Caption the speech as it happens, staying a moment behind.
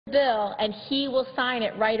bill, and he will sign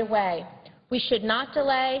it right away. We should not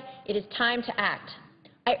delay. It is time to act.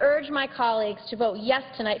 I urge my colleagues to vote yes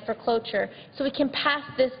tonight for cloture so we can pass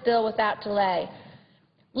this bill without delay.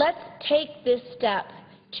 Let's take this step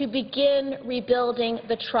to begin rebuilding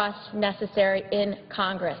the trust necessary in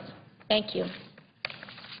Congress. Thank you.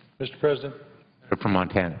 Mr. President. From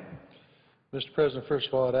Montana. Mr. President, first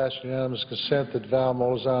of all, I'd ask unanimous consent that Val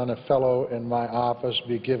Molzon, a fellow in my office,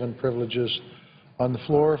 be given privileges on the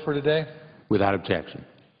floor for today. Without objection.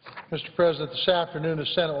 Mr. President, this afternoon the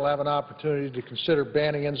Senate will have an opportunity to consider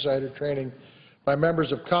banning insider trading by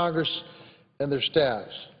members of Congress and their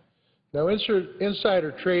staffs. Now,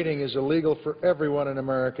 insider trading is illegal for everyone in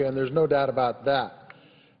America, and there's no doubt about that.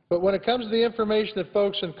 But when it comes to the information that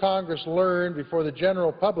folks in Congress learn before the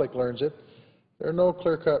general public learns it, there are no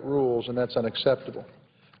clear-cut rules, and that's unacceptable.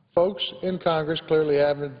 Folks in Congress clearly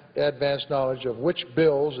have advanced knowledge of which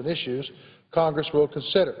bills and issues Congress will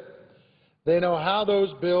consider. They know how those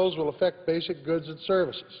bills will affect basic goods and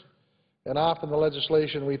services, and often the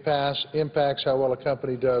legislation we pass impacts how well a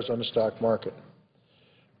company does on the stock market.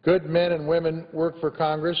 Good men and women work for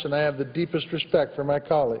Congress, and I have the deepest respect for my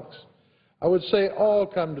colleagues. I would say all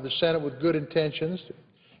come to the Senate with good intentions to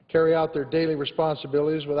carry out their daily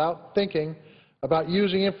responsibilities without thinking about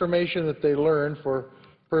using information that they learn for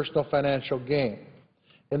personal financial gain.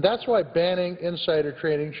 And that's why banning insider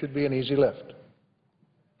trading should be an easy lift.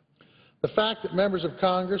 The fact that members of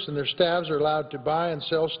Congress and their staffs are allowed to buy and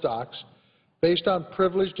sell stocks based on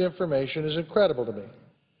privileged information is incredible to me.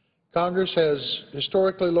 Congress has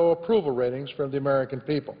historically low approval ratings from the American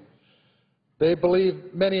people. They believe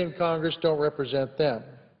many in Congress don't represent them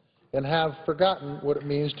and have forgotten what it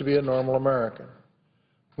means to be a normal American.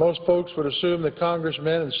 Most folks would assume that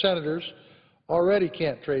congressmen and senators already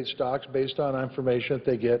can't trade stocks based on information that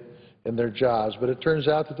they get in their jobs, but it turns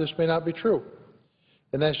out that this may not be true.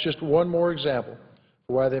 And that's just one more example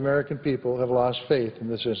for why the American people have lost faith in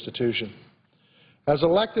this institution. As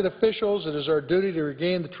elected officials, it is our duty to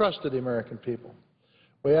regain the trust of the American people.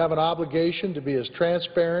 We have an obligation to be as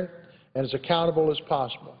transparent and as accountable as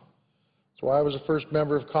possible. That's why I was the first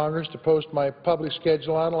member of Congress to post my public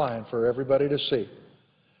schedule online for everybody to see.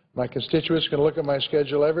 My constituents can look at my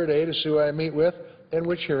schedule every day to see who I meet with and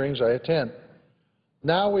which hearings I attend.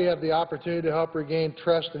 Now we have the opportunity to help regain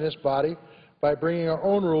trust in this body by bringing our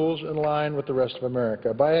own rules in line with the rest of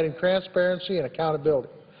America. By adding transparency and accountability,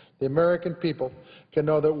 the American people can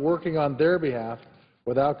know that we're working on their behalf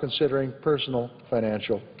without considering personal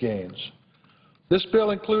financial gains. This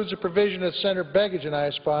bill includes a provision that Senator Begich and I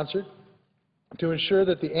sponsored to ensure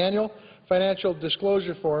that the annual financial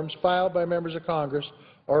disclosure forms filed by members of Congress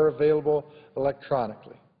are available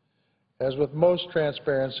electronically. As with most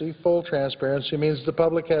transparency, full transparency means the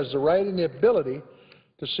public has the right and the ability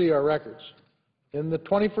to see our records. In the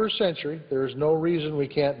 21st century, there is no reason we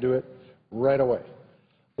can't do it right away.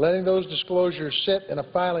 Letting those disclosures sit in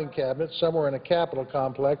a filing cabinet somewhere in a Capitol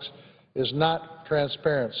complex is not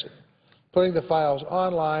transparency. Putting the files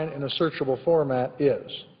online in a searchable format is.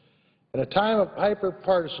 In a time of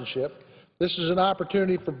hyper-partisanship, this is an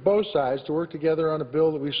opportunity for both sides to work together on a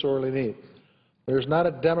bill that we sorely need. There's not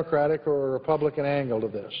a Democratic or a Republican angle to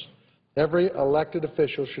this. Every elected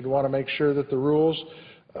official should want to make sure that the rules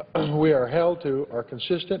we are held to are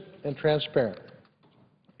consistent and transparent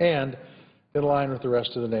and in line with the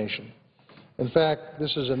rest of the nation. In fact,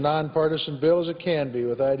 this is a nonpartisan bill as it can be,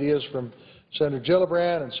 with ideas from Senator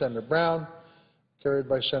Gillibrand and Senator Brown, carried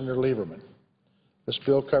by Senator Lieberman. This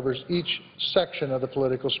bill covers each section of the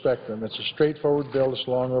political spectrum. It's a straightforward bill that's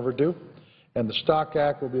long overdue, and the Stock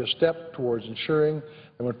Act will be a step towards ensuring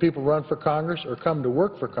that when people run for Congress or come to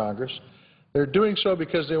work for Congress, they're doing so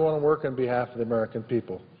because they want to work on behalf of the American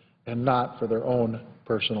people and not for their own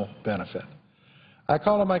personal benefit. I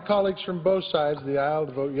call on my colleagues from both sides of the aisle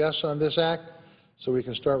to vote yes on this act so we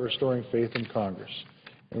can start restoring faith in Congress.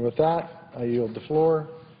 And with that, I yield the floor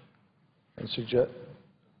and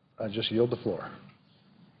I just yield the floor.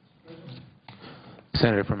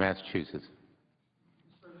 Senator from Massachusetts.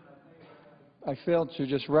 I failed to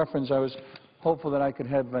just reference, I was hopeful that I could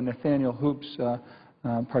have Nathaniel Hoops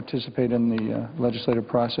participate in the legislative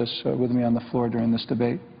process with me on the floor during this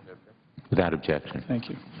debate. Without objection. Thank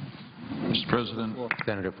you. Mr. President,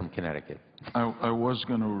 Senator from Connecticut. I was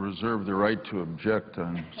going to reserve the right to object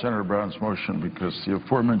on Senator Brown's motion because the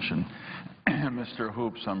aforementioned Mr.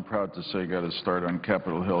 Hoops, I'm proud to say, got his start on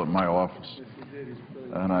Capitol Hill at my office.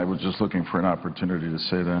 And I was just looking for an opportunity to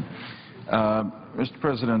say that. Mr.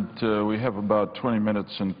 President, we have about 20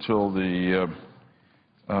 minutes until the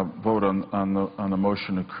vote on the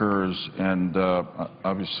motion occurs, and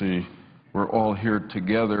obviously we're all here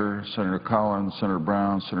together, Senator Collins, Senator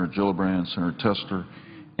Brown, Senator Gillibrand, Senator Tester,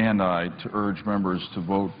 and I, to urge members to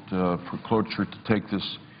vote for cloture to take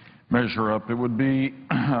this measure up. It would be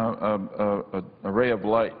a ray of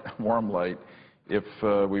light, warm light, if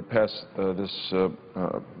we pass this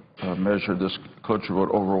measure, this cloture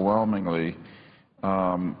vote overwhelmingly,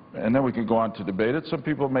 and then we can go on to debate it. Some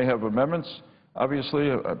people may have amendments,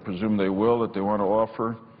 obviously. I presume they will, that they want to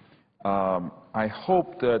offer. I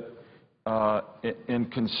hope that in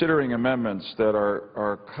considering amendments that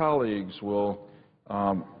our colleagues will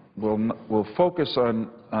focus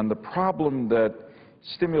on the problem that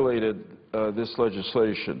stimulated this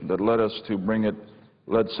legislation, that led us to bring it,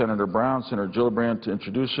 led Senator Brown, Senator Gillibrand to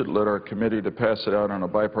introduce it, led our committee to pass it out on a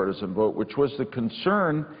bipartisan vote, which was the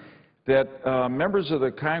concern that members of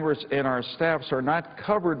the Congress and our staffs are not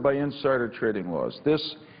covered by insider trading laws.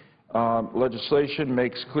 This legislation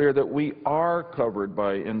makes clear that we are covered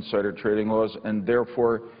by insider trading laws and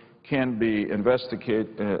therefore can be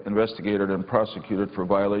investigated and prosecuted for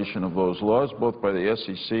violation of those laws, both by the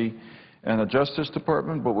SEC and the Justice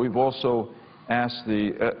Department, but we've also asked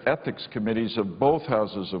the ethics committees of both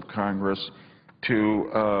houses of Congress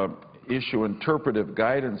to issue interpretive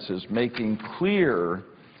guidances making clear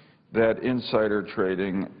that insider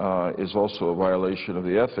trading is also a violation of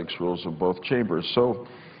the ethics rules of both chambers. So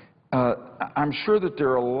I'm sure that there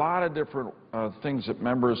are a lot of different things that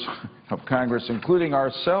members of Congress, including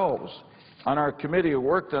ourselves on our committee who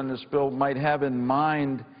worked on this bill, might have in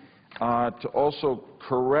mind to also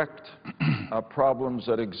correct problems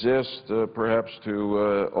that exist, perhaps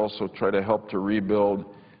to also try to help to rebuild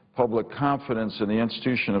public confidence in the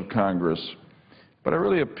institution of Congress. But I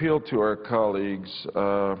really appeal to our colleagues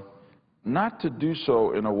not to do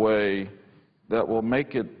so in a way that will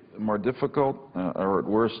make it more difficult or at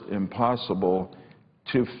worst impossible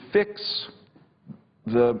to fix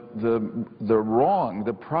the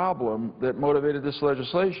problem that motivated this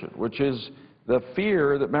legislation, which is the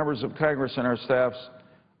fear that members of Congress and our staffs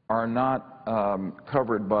are not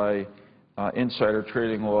covered by insider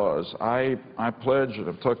trading laws. I pledge, and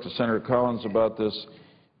I've talked to Senator Collins about this,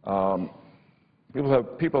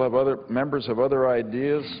 members have other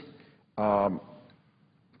ideas.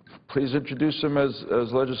 Please introduce them as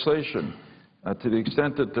legislation. To the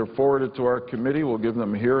extent that they're forwarded to our committee, we'll give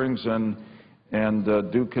them hearings and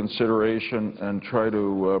due consideration and try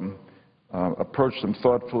to approach them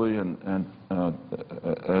thoughtfully and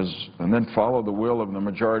then follow the will of the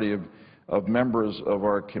majority of members of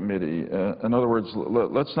our committee. In other words,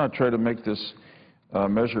 let's not try to make this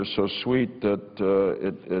measure so sweet that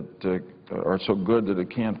or so good that it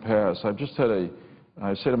can't pass. I've just had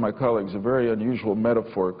I say to my colleagues, a very unusual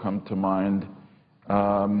metaphor come to mind.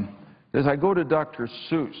 As I go to Dr.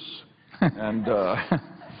 Seuss, and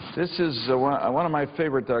this is one of my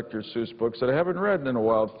favorite Dr. Seuss books that I haven't read in a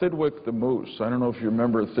while, Thidwick the Moose. I don't know if you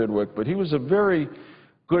remember Thidwick, but he was a very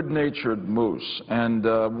good-natured moose. And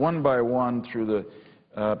one by one, through the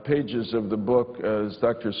pages of the book, as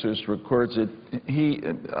Dr. Seuss records it,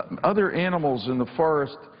 other animals in the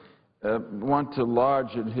forest want to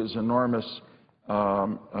lodge in his enormous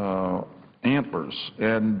antlers,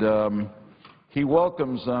 and he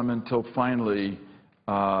welcomes them until finally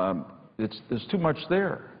there's too much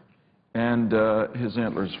there, and his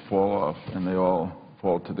antlers fall off and they all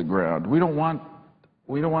fall to the ground. We don't want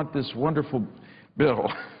this wonderful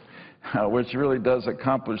bill, which really does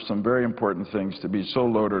accomplish some very important things, to be so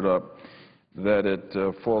loaded up that it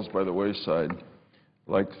falls by the wayside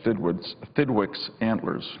like Thidwick's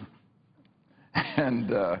antlers, and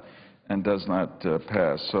does not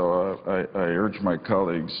pass. So I urge my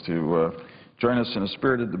colleagues to join us in a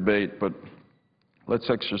spirited debate, but let's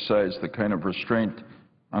exercise the kind of restraint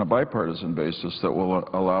on a bipartisan basis that will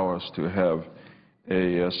allow us to have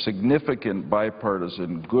a significant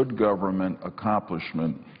bipartisan good government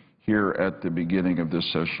accomplishment here at the beginning of this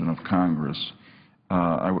session of Congress.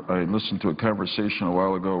 I listened to a conversation a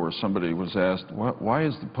while ago where somebody was asked, why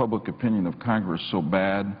is the public opinion of Congress so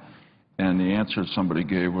bad? And the answer somebody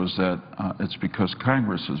gave was that it's because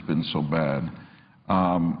Congress has been so bad.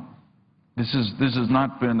 This has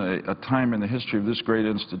not been a time in the history of this great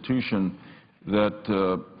institution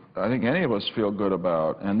that I think any of us feel good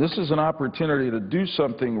about. And this is an opportunity to do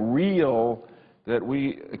something real that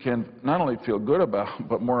we can not only feel good about,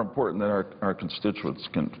 but more important, that our constituents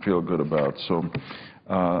can feel good about. So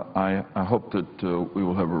I hope that we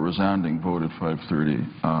will have a resounding vote at 5:30.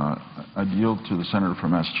 I yield to the senator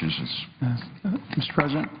from Massachusetts. Mr.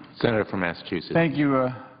 President. Senator from Massachusetts. Thank you.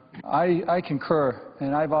 I concur,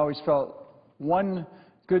 and I've always felt one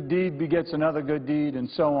good deed begets another good deed, and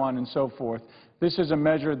so on and so forth. This is a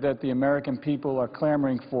measure that the American people are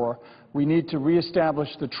clamoring for. We need to reestablish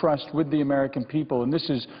the trust with the American people, and this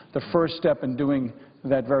is the first step in doing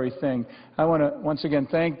that very thing. I want to once again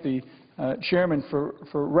thank the Chairman for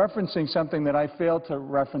referencing something that I failed to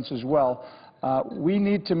reference as well. We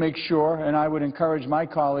need to make sure, and I would encourage my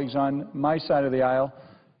colleagues on my side of the aisle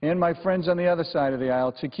and my friends on the other side of the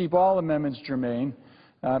aisle to keep all amendments germane,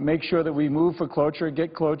 make sure that we move for cloture,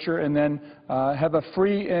 get cloture, and then have a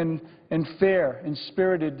free and fair and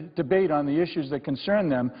spirited debate on the issues that concern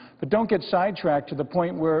them, but don't get sidetracked to the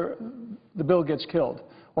point where the bill gets killed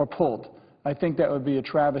or pulled. I think that would be a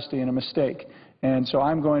travesty and a mistake. And so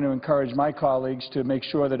I'm going to encourage my colleagues to make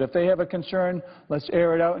sure that if they have a concern, let's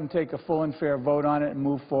air it out and take a full and fair vote on it and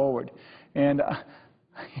move forward. And,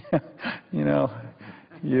 you know,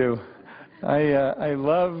 I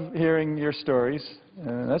love hearing your stories.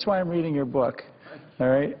 That's why I'm reading your book, all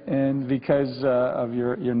right? And because of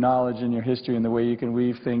your knowledge and your history and the way you can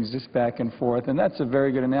weave things just back and forth. And that's a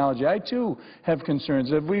very good analogy. I, too, have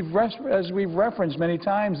concerns. As we've referenced many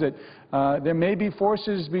times that there may be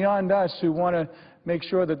forces beyond us who want to make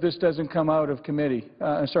sure that this doesn't come out of committee,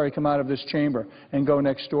 come out of this chamber and go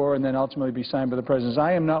next door and then ultimately be signed by the President.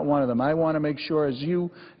 I am not one of them. I want to make sure, as you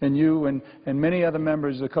and many other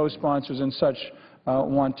members, the co-sponsors and such,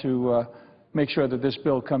 want to make sure that this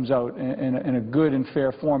bill comes out in a good and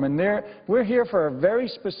fair form. And we're here for a very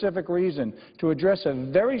specific reason, to address a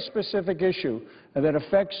very specific issue that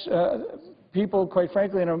affects people, quite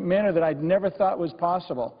frankly, in a manner that I'd never thought was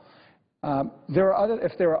possible.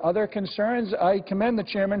 If there are other concerns, I commend the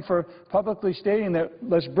Chairman for publicly stating that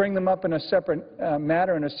let's bring them up in a separate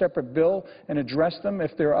matter, in a separate bill, and address them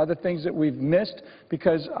if there are other things that we've missed,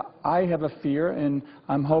 because I have a fear, and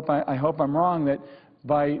I hope I'm wrong, that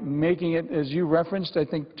by making it, as you referenced, I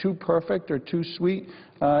think too perfect or too sweet,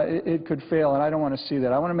 it could fail, and I don't want to see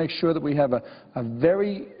that. I want to make sure that we have a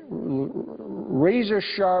very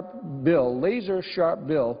razor-sharp bill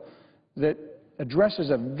that addresses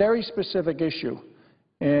a very specific issue.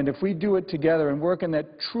 And if we do it together and work in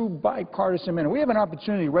that true bipartisan manner, we have an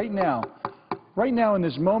opportunity right now in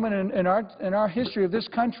this moment in our history of this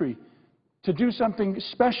country, to do something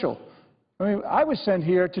special. I mean, I was sent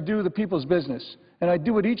here to do the people's business, and I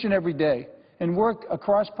do it each and every day, and work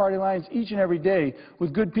across party lines each and every day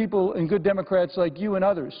with good people and good Democrats like you and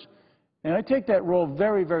others. And I take that role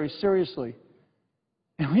very, very seriously.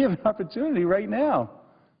 And we have an opportunity right now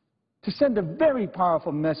to send a very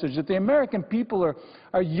powerful message that the American people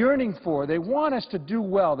are yearning for. They want us to do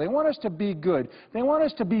well. They want us to be good. They want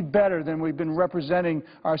us to be better than we've been representing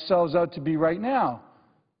ourselves out to be right now.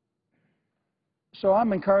 So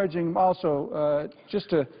I'm encouraging also, just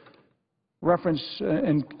to reference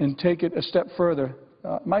and take it a step further,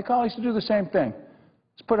 my colleagues to do the same thing.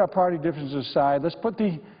 Let's put our party differences aside. Let's put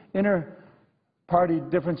the inner party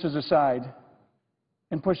differences aside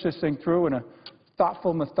and push this thing through in a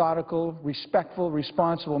thoughtful, methodical, respectful,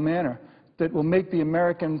 responsible manner that will make the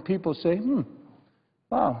American people say,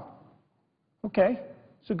 wow, okay,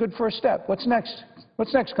 it's a good first step. What's next?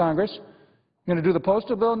 What's next, Congress? You're going to do the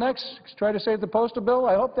postal bill next? Try to save the postal bill?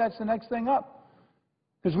 I hope that's the next thing up.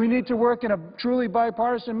 Because we need to work in a truly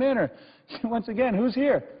bipartisan manner. Once again, who's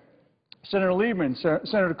here? Senator Lieberman,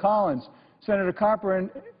 Senator Collins, Senator Carper,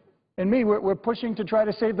 and me. We're pushing to try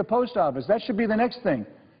to save the post office. That should be the next thing.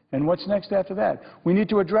 And what's next after that? We need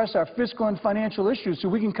to address our fiscal and financial issues so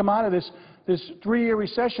we can come out of this 3-year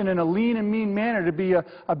recession in a lean and mean manner to be a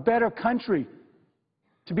better country,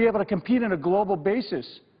 to be able to compete on a global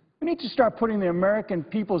basis. We need to start putting the American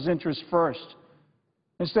people's interests first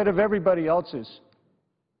instead of everybody else's.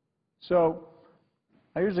 So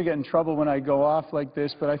I usually get in trouble when I go off like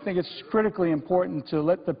this, but I think it's critically important to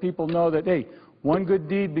let the people know that, hey, one good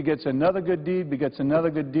deed begets another good deed, begets another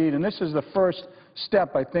good deed, and this is the first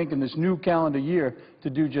step, I think, in this new calendar year to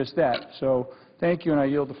do just that. So thank you, and I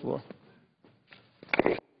yield the floor.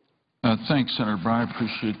 Thanks, Senator Brown. I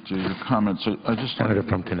appreciate your comments. I just Senator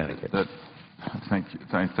from Connecticut. Thank you.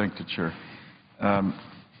 Thank you, Chair.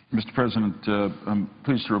 Mr. President, I'm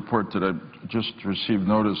pleased to report that I just received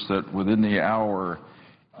notice that within the hour,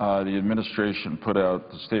 the administration put out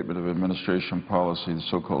the Statement of Administration Policy, the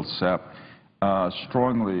so-called SAP,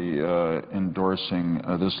 strongly endorsing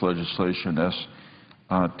this legislation, S.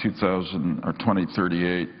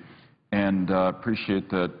 2038, and appreciate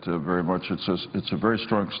that very much. It's a very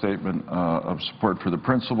strong statement of support for the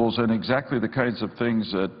principles and exactly the kinds of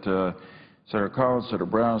things that Senator Collins, Senator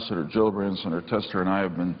Brown, Senator Gillibrand, Senator Tester, and I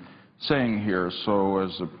have been saying here. So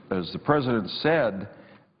as the President said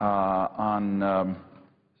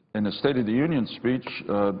in the State of the Union speech,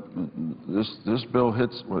 this bill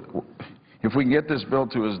hits, If we can get this bill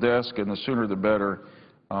to his desk, and the sooner the better,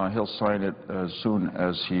 he'll sign it as soon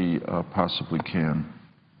as he possibly can.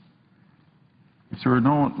 If there are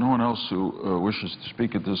no one else who wishes to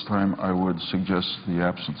speak at this time, I would suggest the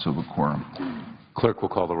absence of a quorum. Clerk will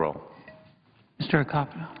call the roll. Mr.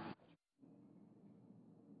 Acopio.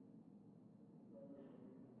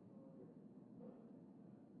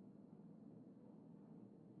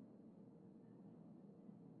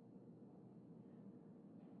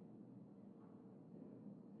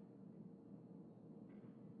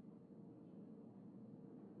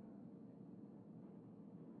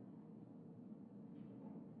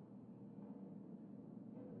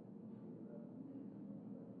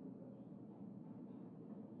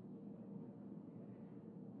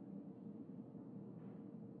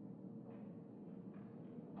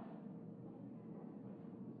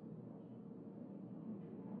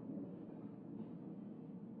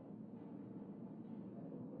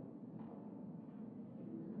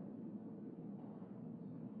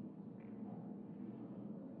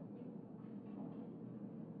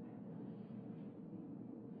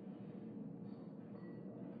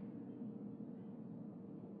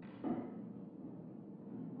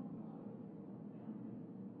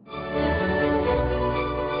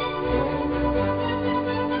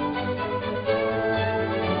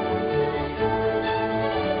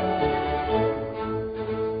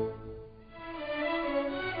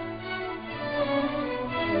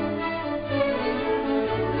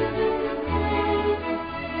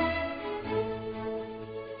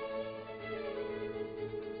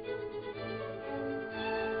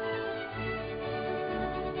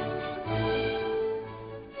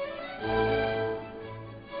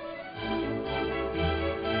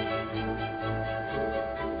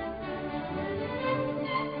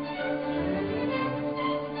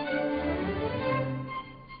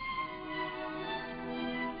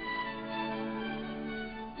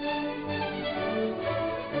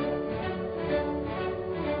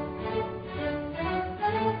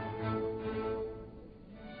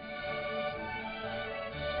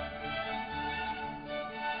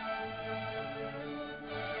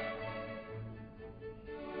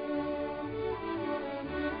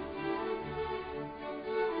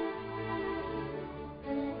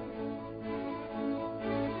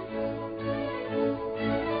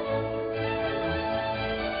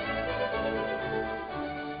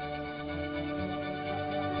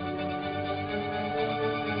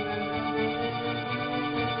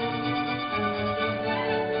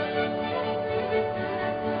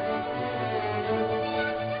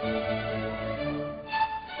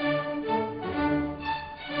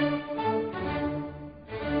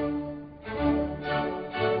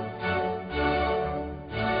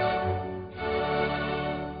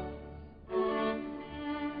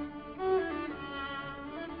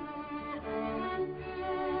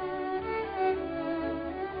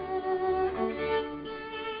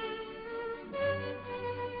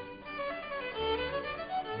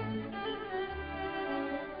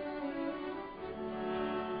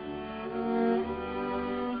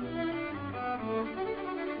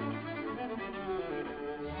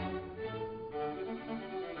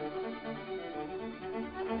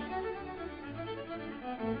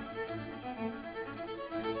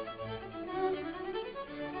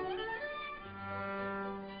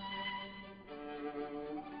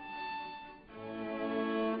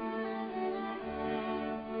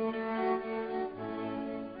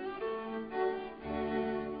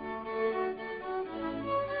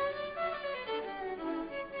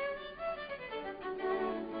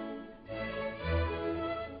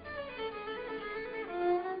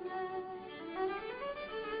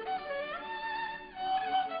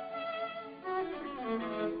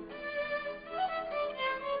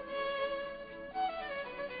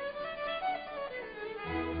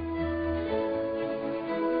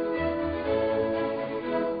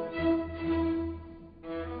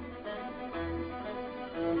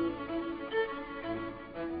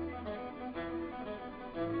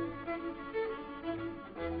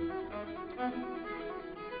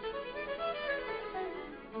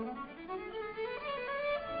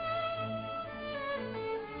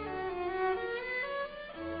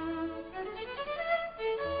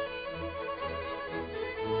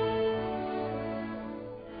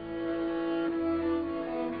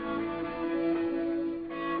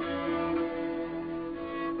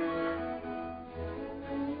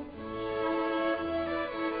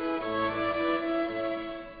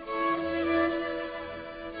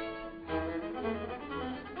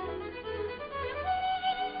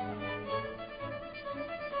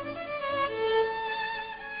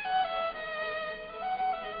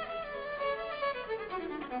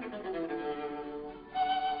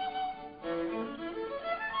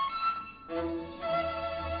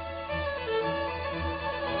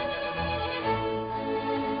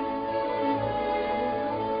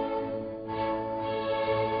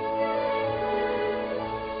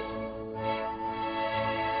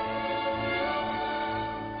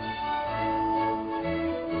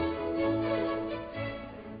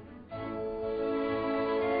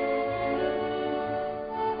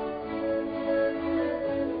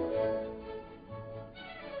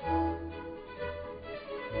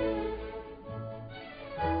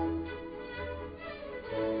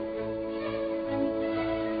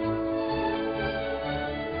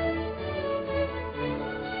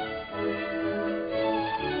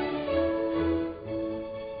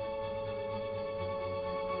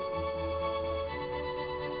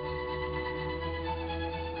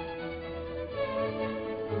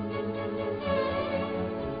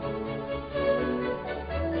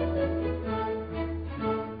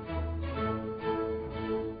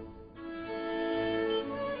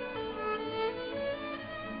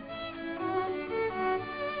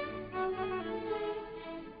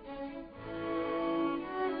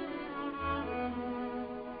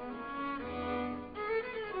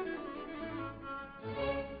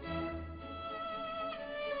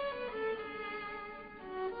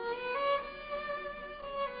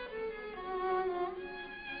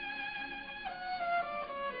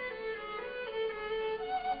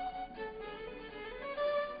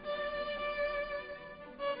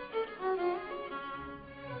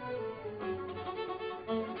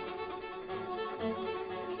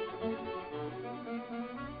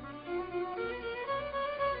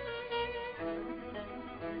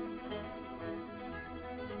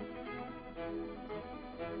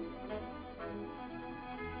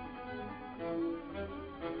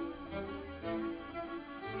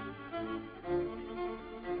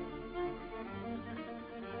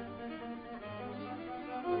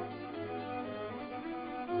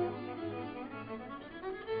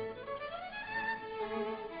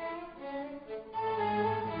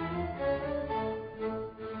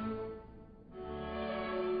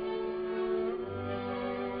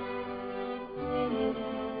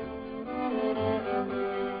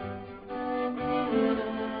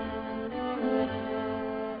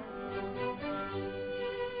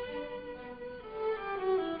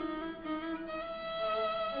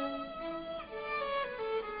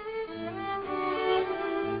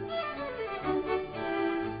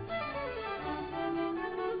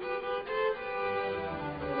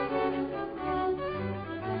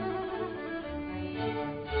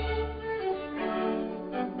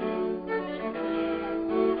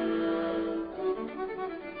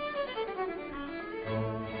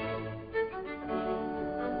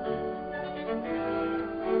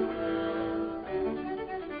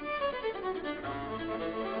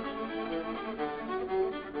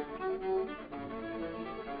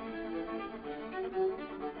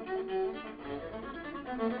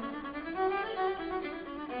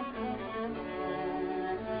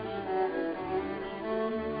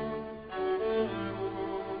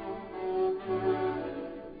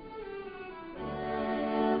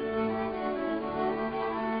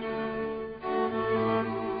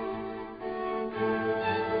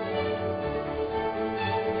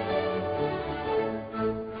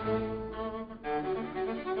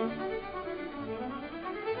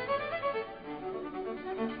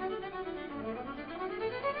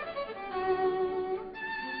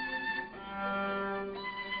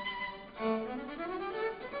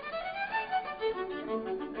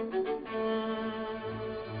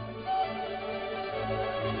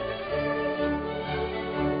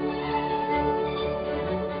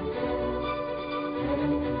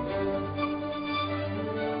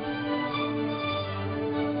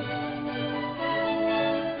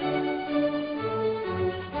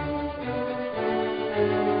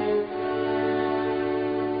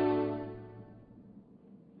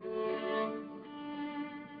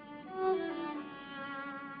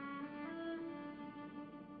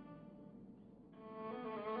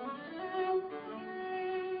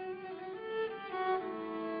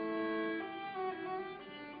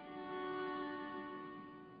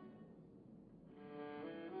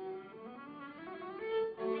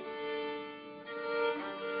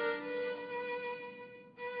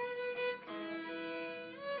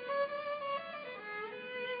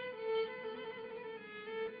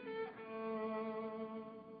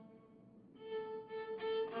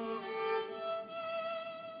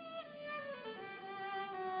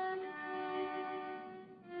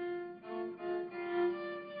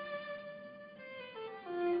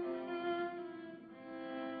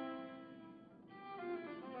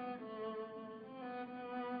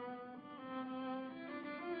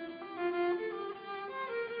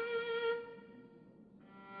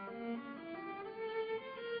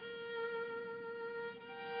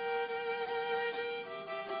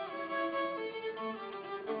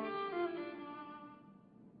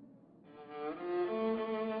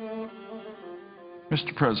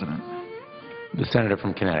 Mr. President. The senator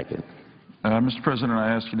from Connecticut. Mr. President,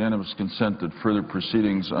 I ask unanimous consent that further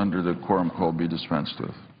proceedings under the quorum call be dispensed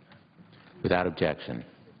with. Without objection.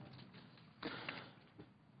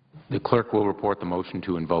 The clerk will report the motion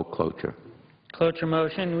to invoke cloture. Cloture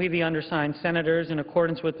motion. We, the undersigned senators, in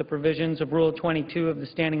accordance with the provisions of Rule 22 of the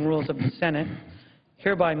Standing Rules of the Senate,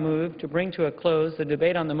 hereby move to bring to a close the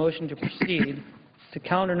debate on the motion to proceed to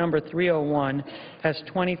calendar number 301 as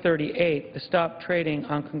 2038, the Stop Trading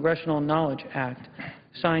on Congressional Knowledge Act,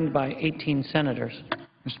 signed by 18 senators.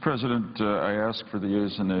 Mr. President, I ask for the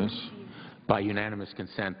yeas and nays. By unanimous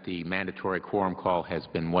consent, the mandatory quorum call has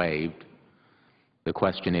been waived. The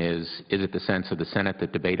question is it the sense of the Senate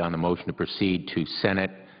that debate on the motion to proceed to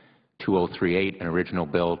Senate 2038, an original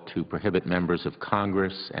bill to prohibit members of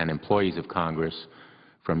Congress and employees of Congress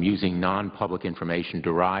from using non-public information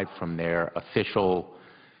derived from their official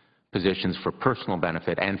positions for personal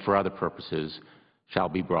benefit and for other purposes shall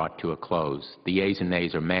be brought to a close. The yeas and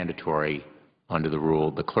nays are mandatory under the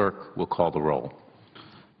rule. The clerk will call the roll.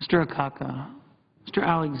 Mr. Akaka, Mr.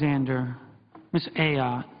 Alexander, Ms.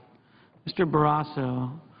 Ayotte, Mr.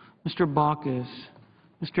 Barrasso, Mr. Baucus,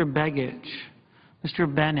 Mr. Begich,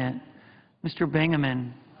 Mr. Bennett, Mr.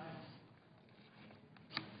 Bingaman,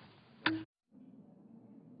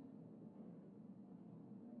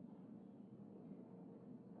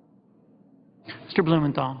 Mr.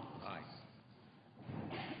 Blumenthal.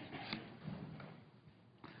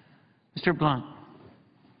 Mr. Blunt.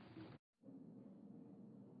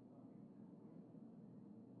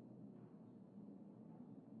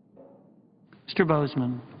 Mr.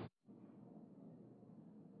 Bozeman.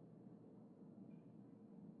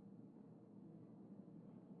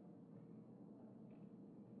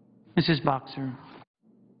 Mrs. Boxer.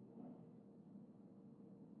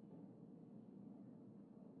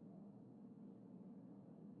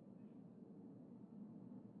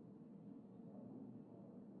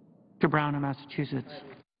 Mr. Brown of Massachusetts.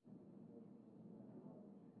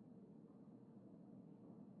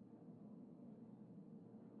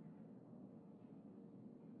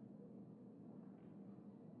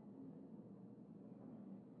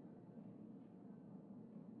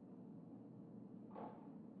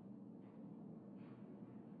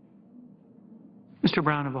 Mr.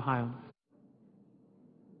 Brown of Ohio.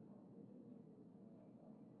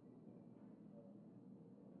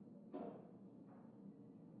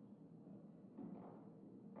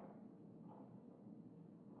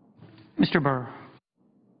 Mr. Burr.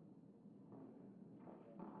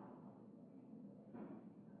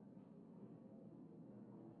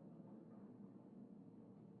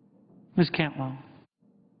 Ms. Cantwell.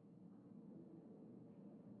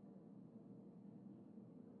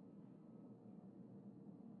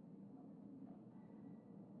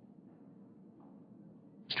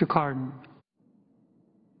 Mr. Cardin.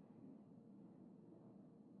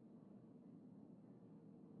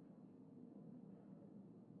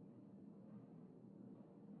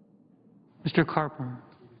 Mr. Carper.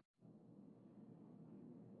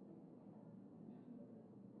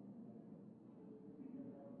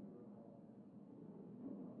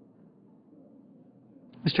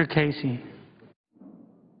 Mr. Casey.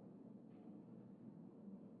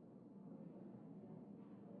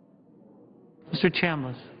 Mr.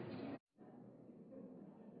 Chambliss.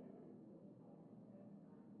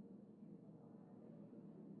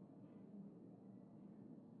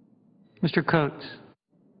 Mr. Coates.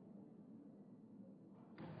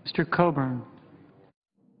 Mr. Coburn.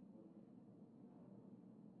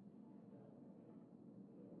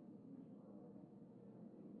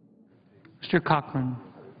 Mr. Cochran.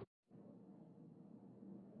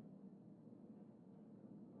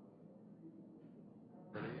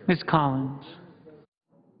 Ms. Collins.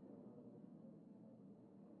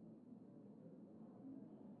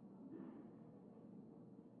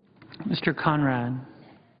 Mr. Conrad.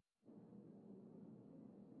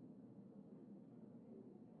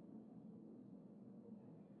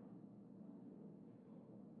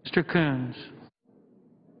 Mr. Coons.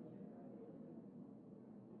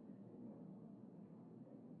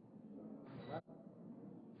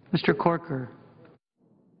 Mr. Corker.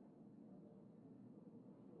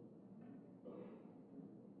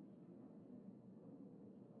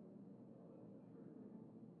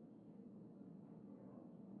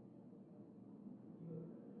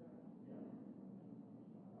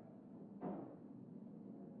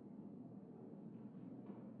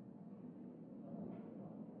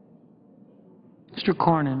 Mr.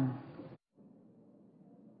 Cornyn.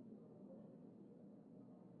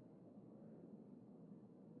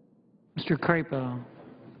 Mr. Crapo.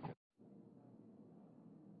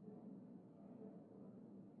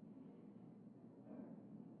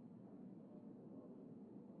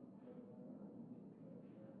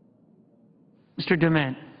 Mr.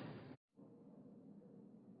 Dement.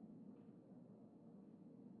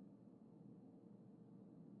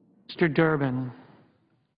 Mr. Durbin.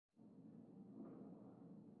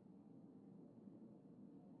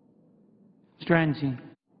 Mr. Enzi.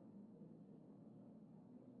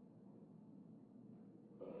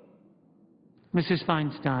 Mrs.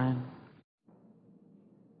 Feinstein.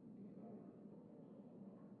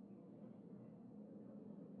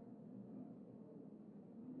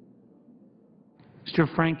 Mr.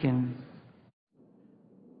 Franken.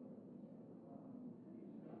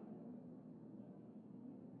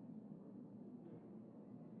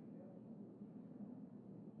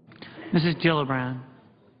 Mrs. Gillibrand.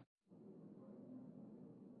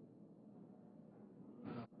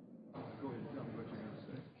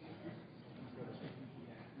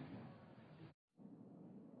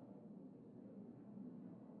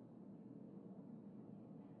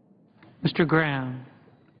 Mr. Graham.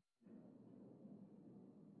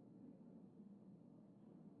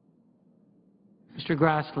 Mr.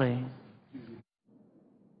 Grassley.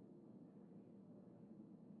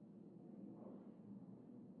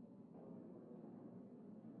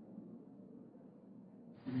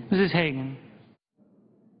 Mrs. Hagan.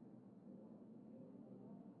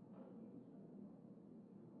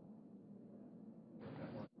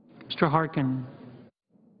 Mr. Harkin.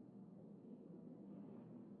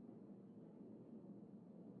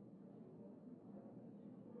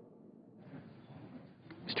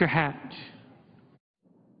 Mr. Hatch.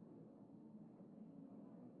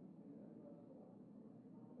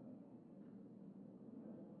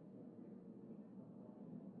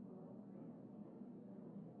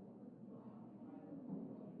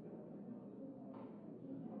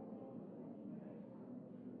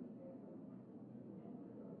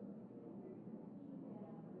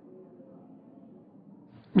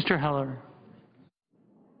 Mr. Heller.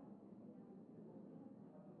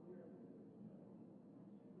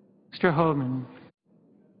 Mr. Homan.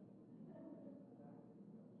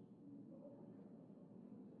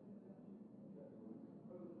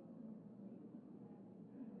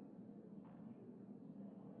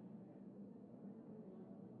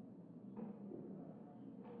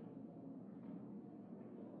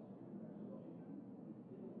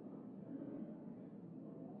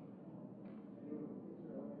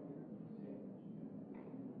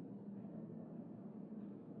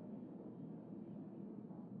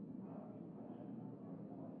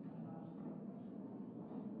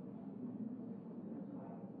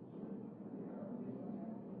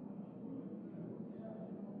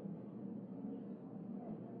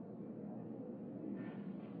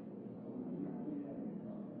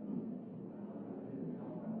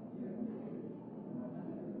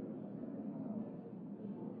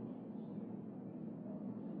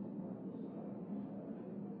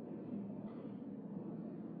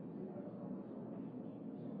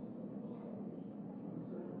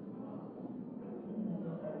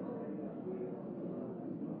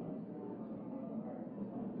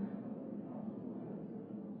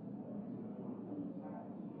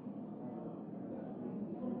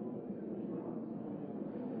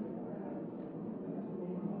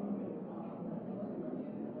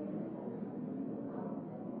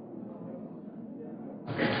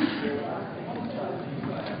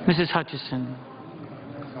 Mrs. Hutchison.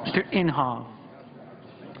 Mr. Inhofe.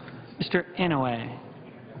 Mr. Inouye.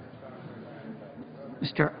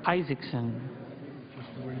 Mr. Isaacson.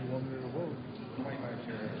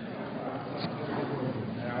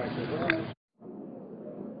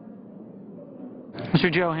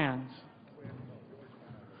 Mr. Johans.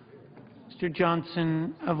 Mr.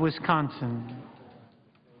 Johnson of Wisconsin.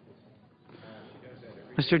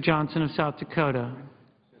 Mr. Johnson of South Dakota.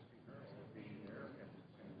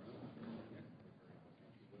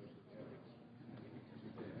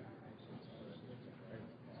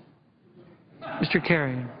 Mr.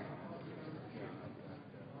 Kerry.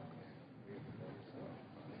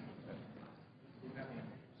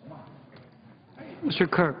 Mr.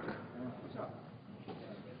 Kirk.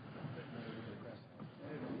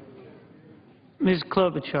 Ms.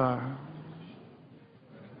 Klobuchar.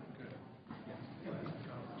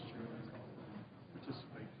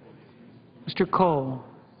 Mr. Cole.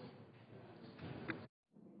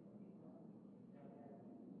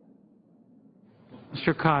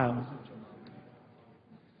 Mr. Kyle.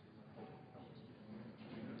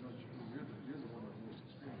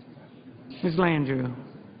 Ms. Landrieu.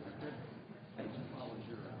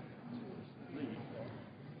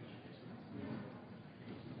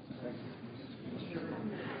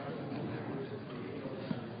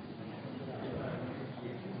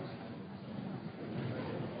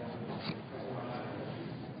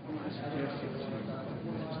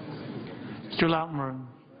 Mr. Lautenberg.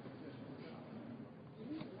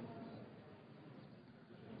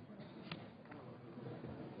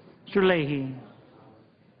 Mr. Leahy.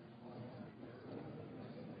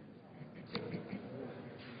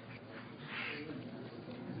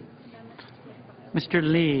 Mr.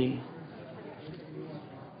 Lee.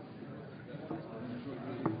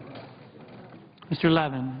 Mr.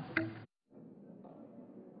 Levin.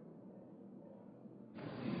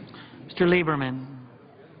 Mr. Lieberman.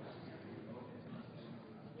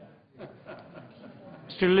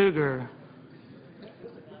 Mr. Lugar.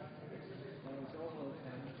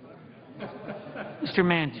 Mr.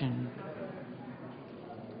 Manchin.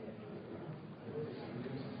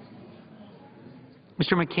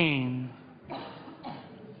 Mr. McCain.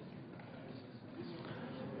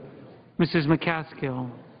 Mrs.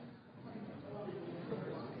 McCaskill.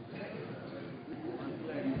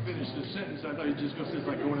 Finish the sentence. I thought you were just going to say it's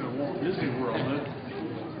like going to Walt Disney World, huh?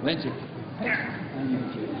 Lindsay.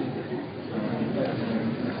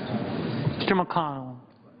 Mr. McConnell.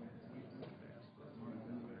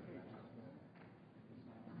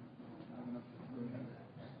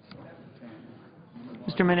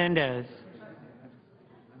 Mr. Menendez.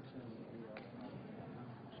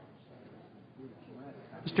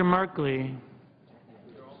 Mr. Merkley.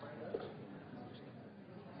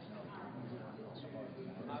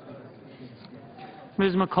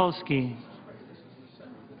 Ms. Mikulski.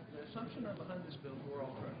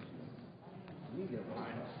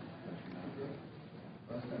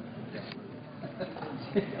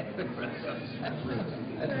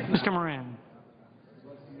 Mr. Moran.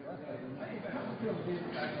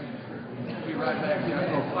 I'll be right back. I'm going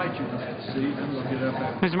to fight you for that seat. I'm going to get up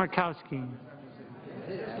after. Ms. Murkowski.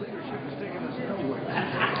 Leadership is taking us nowhere.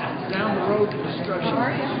 Down the road to destruction.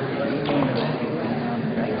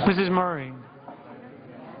 Mrs. Murray.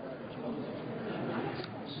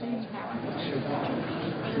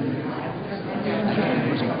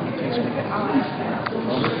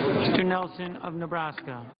 Mr. Nelson of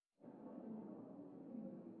Nebraska.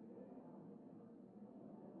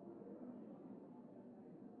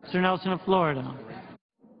 Mr. Nelson of Florida.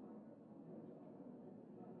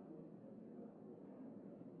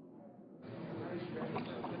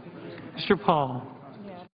 Mr. Paul.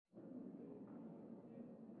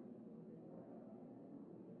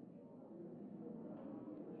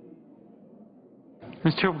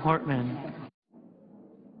 Mr. Portman.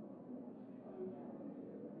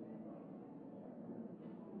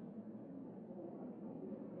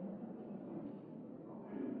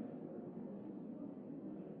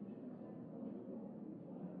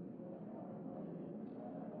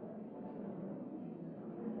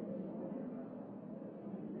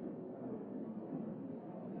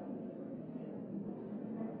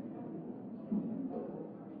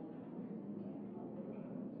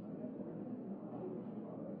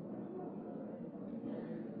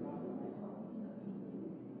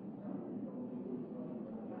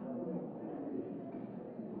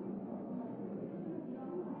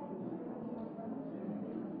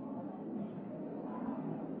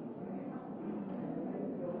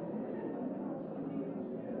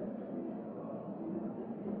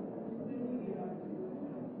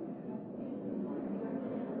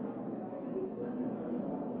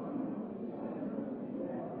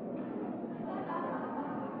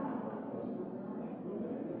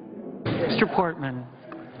 Mr. Portman.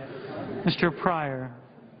 Mr. Pryor.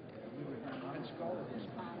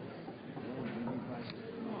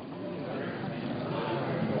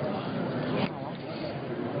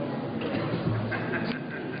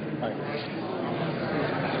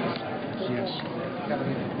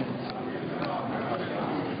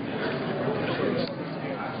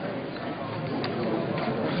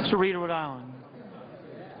 Mr. Reed of Rhode Island.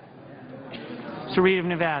 Mr. Reed of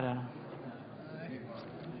Nevada.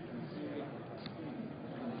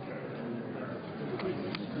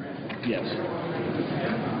 Yes.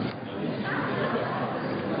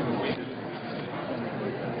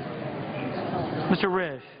 Mr.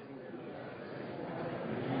 Risch.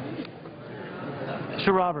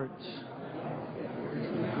 Mr. Roberts.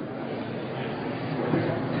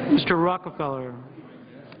 Mr. Rockefeller.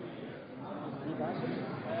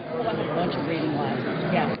 A bunch of reading lines.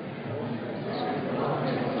 Yeah.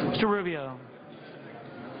 Mr. Rubio.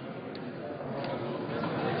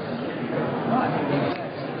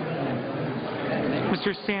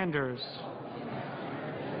 Mr. Sanders.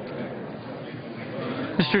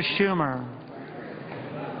 Mr. Schumer.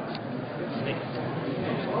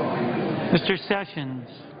 Mr. Sessions.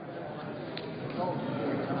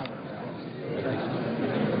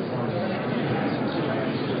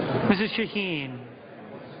 Mrs. Shaheen.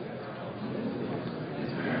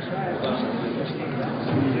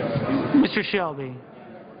 Mr. Shelby.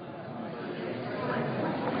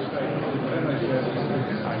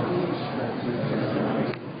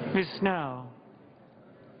 Ms. Snow.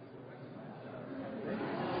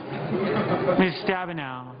 Ms.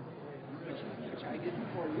 Stabenow.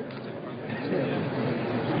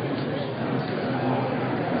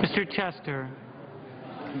 Mr. Chester.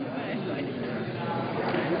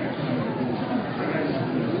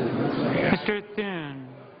 Mr. Thune.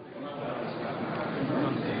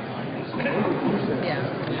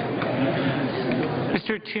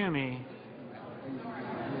 Mr. Toomey.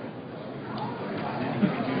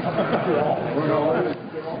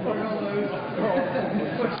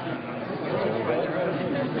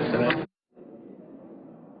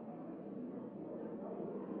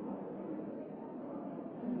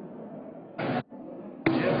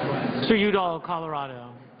 Mr. Udall of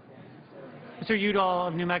Colorado. Mr. Udall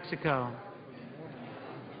of New Mexico.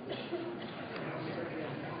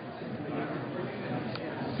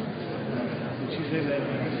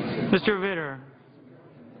 Mr. Vitter.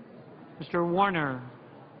 Mr. Warner.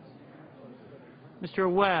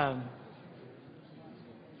 Mr. Webb.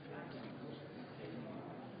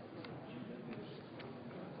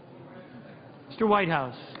 Mr.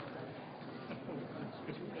 Whitehouse.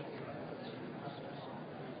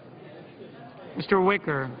 Mr.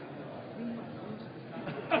 Wicker.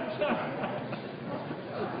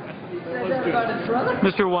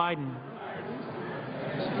 Mr. Wyden.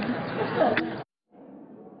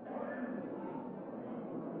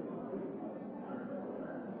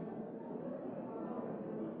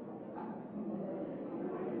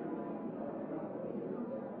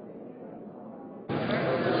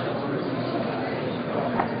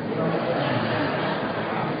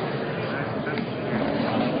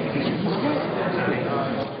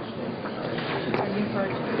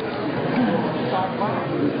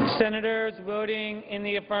 Senators voting in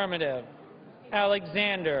the affirmative: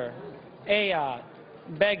 Alexander, Ayotte,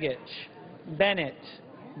 Begich, Bennett,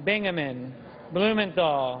 Bingaman,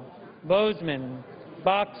 Blumenthal, Bozeman,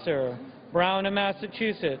 Boxer, Brown of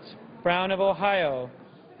Massachusetts, Brown of Ohio,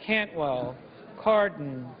 Cantwell,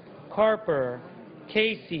 Cardin, Carper,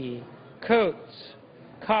 Casey, Coates,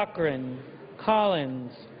 Cochran,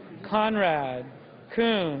 Collins, Conrad,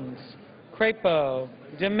 Coons, Crapo,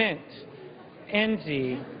 DeMint,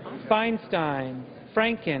 Enzi, Feinstein,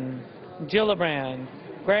 Franken, Gillibrand,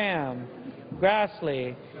 Graham,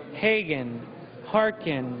 Grassley, Hagan,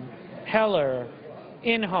 Harkin, Heller,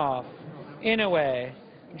 Inhofe, Inouye,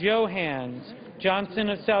 Johans, Johnson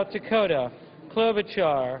of South Dakota,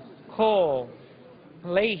 Klobuchar, Cole,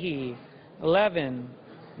 Leahy, Levin,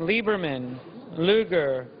 Lieberman,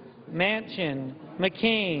 Lugar, Manchin,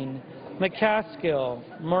 McCain, McCaskill,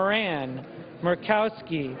 Moran,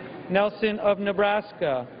 Murkowski, Nelson of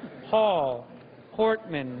Nebraska, Hall,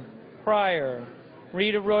 Portman, Pryor,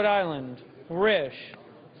 Reed of Rhode Island, Risch,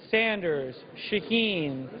 Sanders,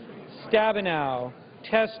 Shaheen, Stabenow,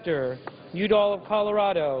 Tester, Udall of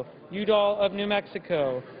Colorado, Udall of New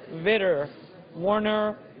Mexico, Vitter,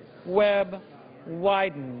 Warner, Webb,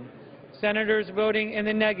 Wyden. Senators voting in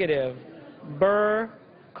the negative: Burr,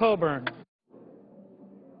 Coburn.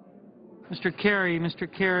 Mr.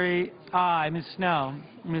 Carey, aye. Ms. Snow.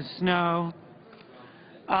 Ms. Snow,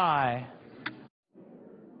 aye.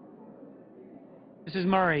 Mrs.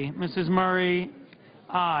 Murray,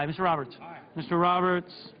 aye. Mr. Roberts. Aye. Mr.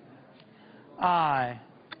 Roberts, aye.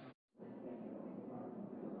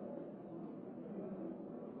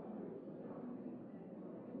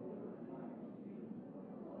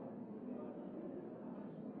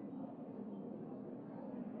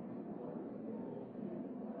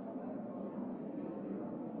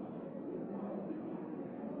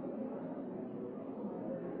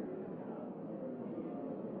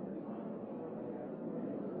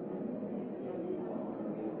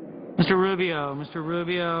 Mr.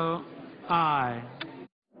 Rubio, aye.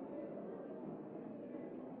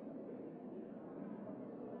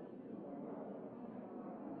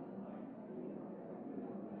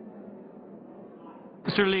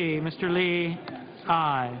 Mr. Lee,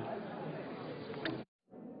 aye.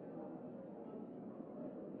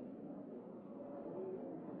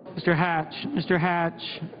 Mr. Hatch,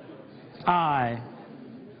 aye.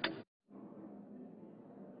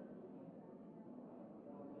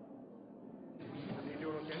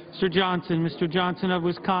 Mr. Johnson of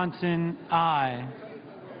Wisconsin, aye.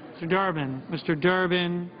 Mr.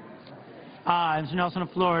 Durbin, aye. Mr. Nelson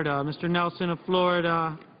of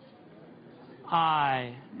Florida,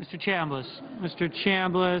 aye. Mr.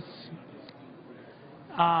 Chambliss,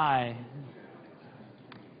 aye.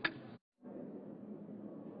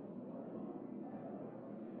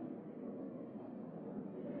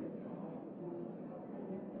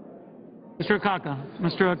 Mr. Akaka.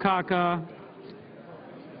 Mr. Akaka.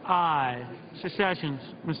 Aye. Mr. Sessions.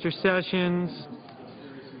 Mr. Sessions.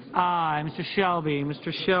 Aye. Mr. Shelby.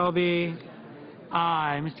 Mr. Shelby.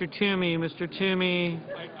 Aye. Mr. Toomey. Mr. Toomey.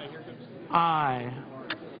 Aye.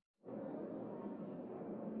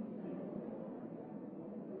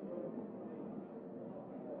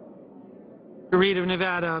 Mr. Reed of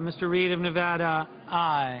Nevada. Mr. Reed of Nevada.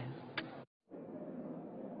 Aye.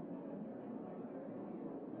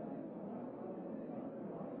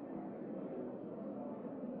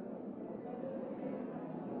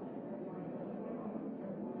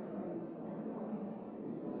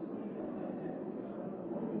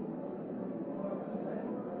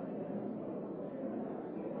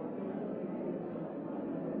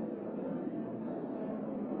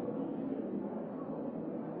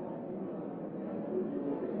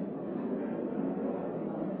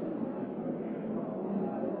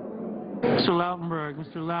 Mr. Lautenberg.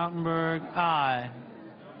 Mr. Lautenberg. Aye.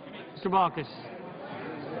 Mr. Baucus.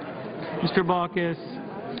 Mr. Baucus.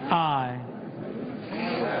 Aye.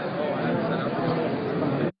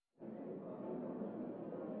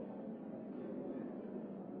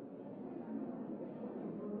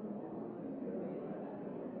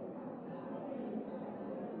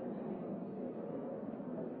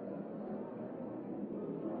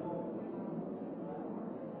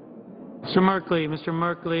 Mr. Merkley. Mr.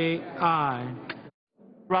 Merkley. Aye.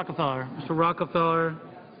 Rockefeller. Mr. Rockefeller.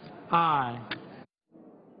 Aye.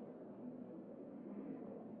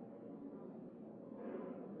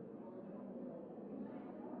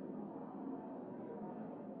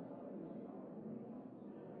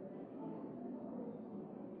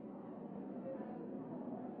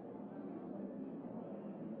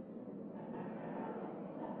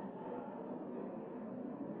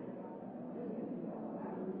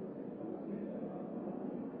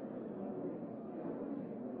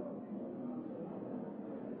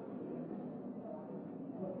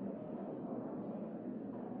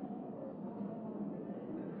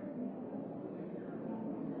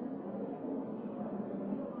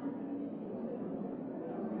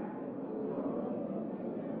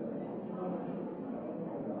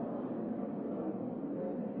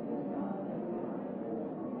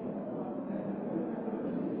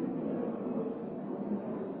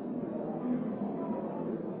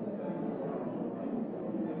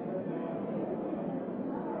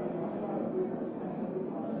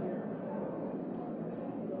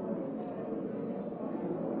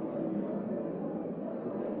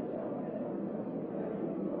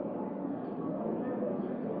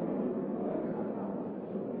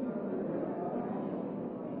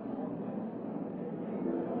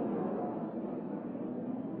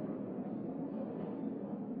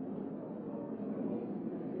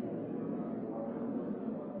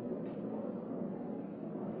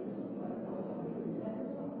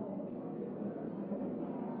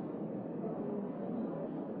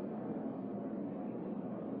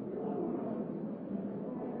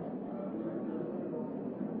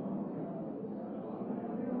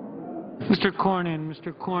 Mr. Cornyn.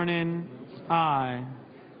 Mr. Cornyn. Aye.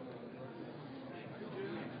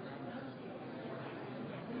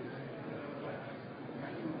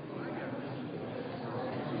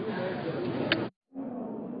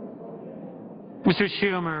 Mr.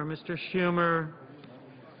 Schumer. Mr. Schumer.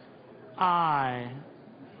 Aye.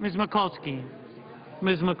 Ms. Mikulski.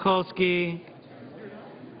 Ms. Mikulski.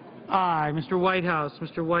 Aye. Mr. Whitehouse.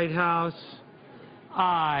 Mr. Whitehouse.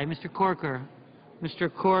 Aye. Mr. Corker.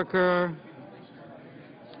 Mr. Corker.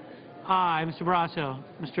 Aye. Mr. Barrasso.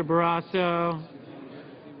 Mr. Barrasso.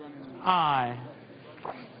 Aye.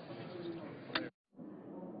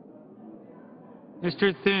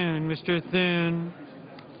 Mr. Thune. Mr. Thune.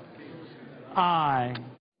 Aye.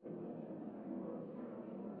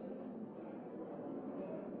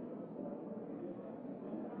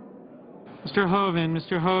 Mr. Hoven.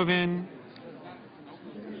 Mr. Hoven.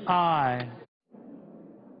 Aye.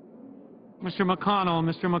 Mr. McConnell.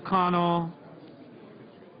 Mr. McConnell.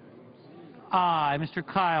 Aye. Mr.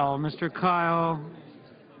 Kyle. Mr. Kyle.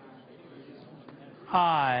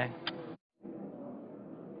 Aye.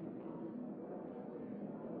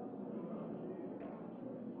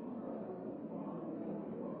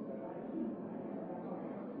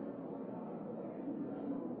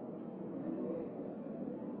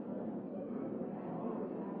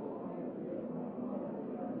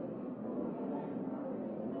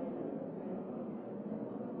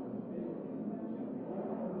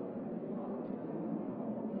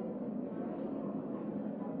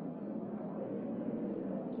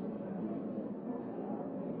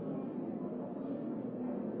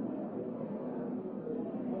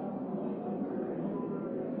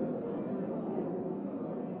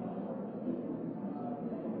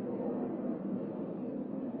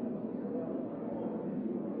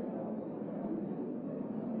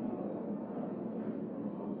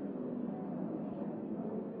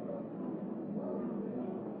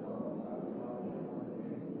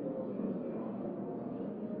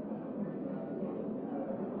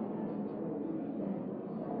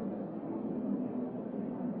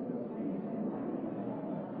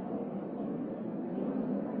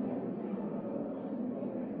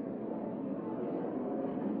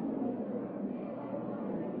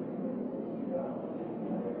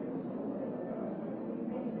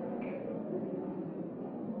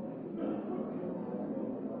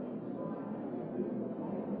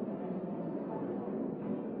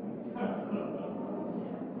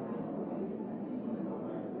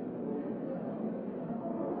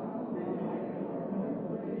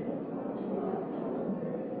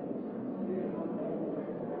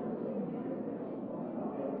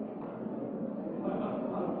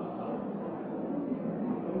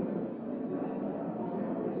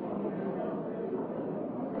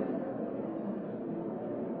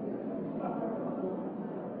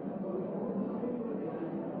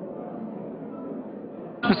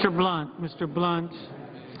 Mr. Blunt. Mr. Blunt.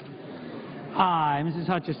 Aye. Mrs.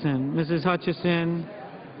 Hutchison. Mrs. Hutchison.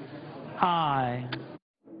 Aye.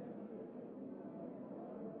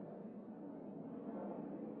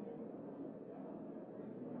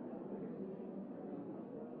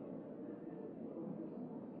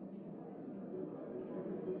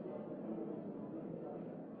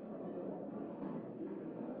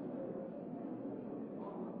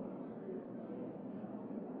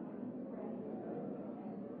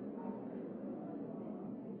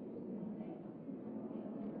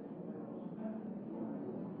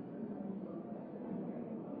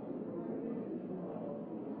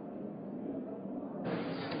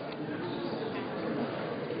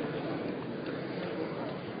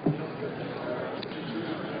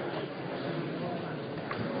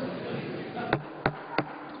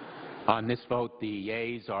 On this vote, the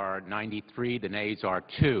yeas are 93, the nays are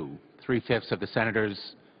 2. 3/5 of the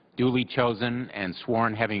senators duly chosen and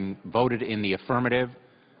sworn having voted in the affirmative.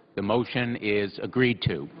 The motion is agreed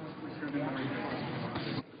to.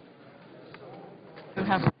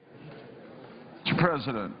 Mr.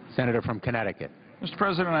 President. Senator from Connecticut. Mr.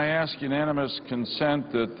 President, I ask unanimous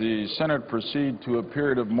consent that the Senate proceed to a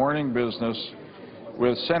period of morning business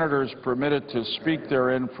with senators permitted to speak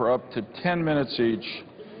therein for up to 10 minutes each,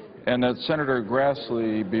 and that Senator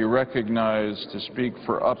Grassley be recognized to speak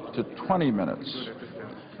for up to 20 minutes.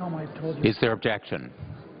 Is there objection?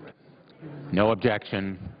 No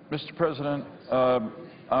objection. Mr. President,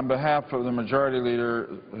 on behalf of the Majority Leader,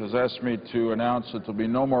 has asked me to announce that there will be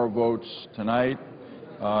no more votes tonight.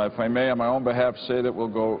 If I may, on my own behalf, say that we'll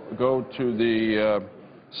go to the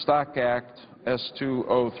Stock Act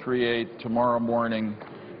S2038 tomorrow morning,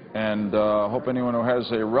 and hope anyone who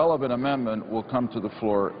has a relevant amendment will come to the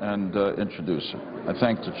floor and introduce it. I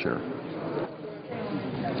thank the chair.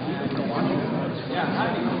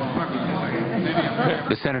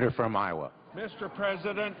 The senator from Iowa. Mr.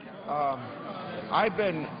 President, I've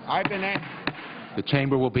been asked. The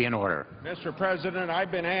chamber will be in order. Mr. President,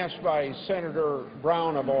 I've been asked by Senator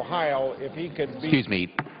Brown of Ohio if he could be. Excuse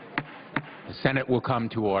me. The Senate will come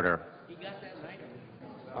to order.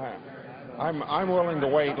 I'm willing to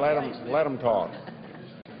wait. Let him talk.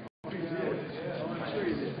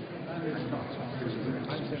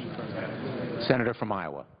 Senator from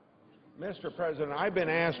Iowa. Mr. President, I've been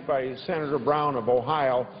asked by Senator Brown of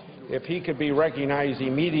Ohio if he could be recognized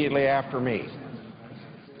immediately after me.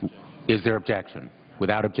 Is there objection?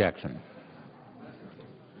 Without objection.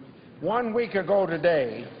 1 week ago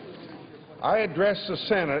today, I addressed the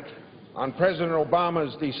Senate on President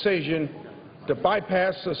Obama's decision to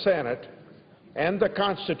bypass the Senate and the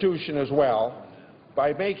Constitution as well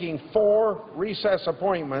by making 4 recess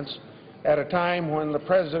appointments at a time when the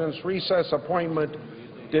President's recess appointment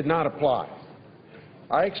did not apply.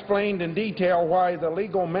 I explained in detail why the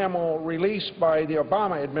legal memo released by the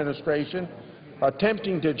Obama administration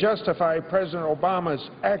attempting to justify President Obama's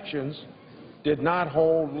actions did not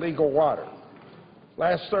hold legal water.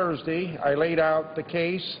 Last Thursday, I laid out the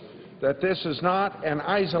case that this is not an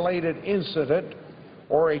isolated incident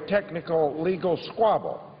or a technical legal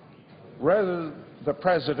squabble. Rather, the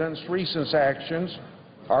President's recent actions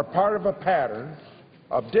are part of a pattern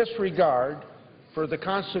of disregard for the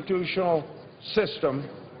constitutional system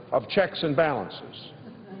of checks and balances.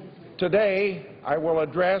 Today, I will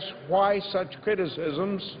address why such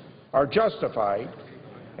criticisms are justified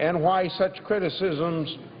and why such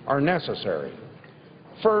criticisms are necessary.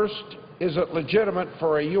 First, is it legitimate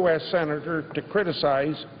for a U.S. Senator to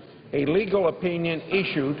criticize a legal opinion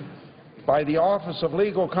issued by the Office of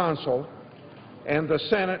Legal Counsel and the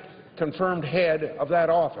Senate confirmed head of that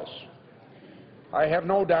office? I have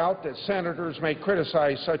no doubt that senators may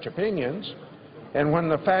criticize such opinions, and when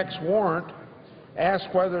the facts warrant,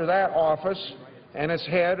 ask whether that office and its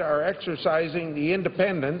head are exercising the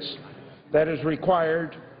independence that is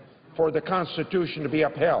required for the Constitution to be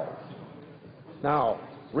upheld. Now,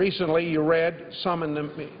 recently you read some in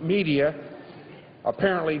the media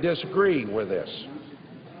apparently disagree with this.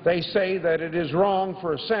 They say that it is wrong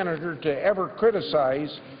for a senator to ever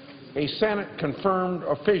criticize a Senate-confirmed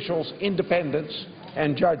official's independence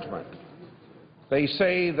and judgment. They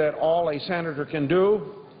say that all a senator can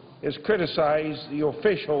do is criticize the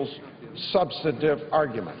official's substantive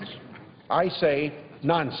arguments. I say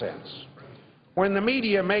nonsense. When the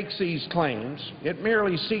media makes these claims, it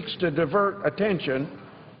merely seeks to divert attention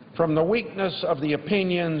from the weakness of the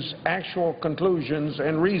opinion's actual conclusions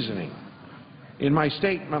and reasoning. In my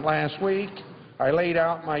statement last week, I laid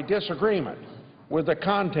out my disagreement with the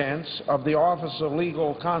contents of the Office of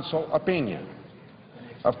Legal Counsel opinion.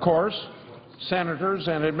 Of course, senators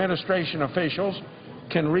and administration officials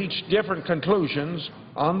can reach different conclusions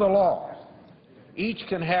on the law. Each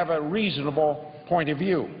can have a reasonable point of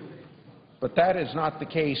view, but that is not the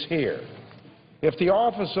case here. If the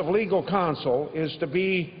Office of Legal Counsel is to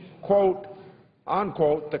be, quote,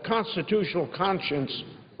 unquote, the constitutional conscience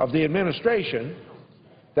of the administration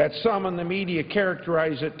that some in the media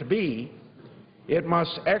characterize it to be, it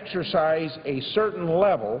must exercise a certain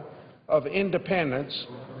level of independence,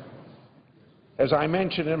 as I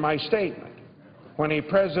mentioned in my statement. When a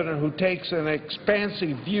president who takes an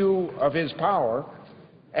expansive view of his power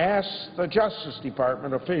asks the Justice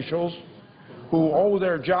Department officials who owe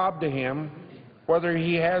their job to him whether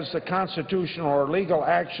he has the constitutional or legal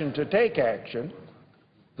action to take action,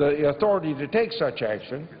 the authority to take such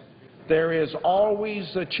action, there is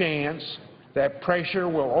always the chance that pressure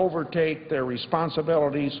will overtake their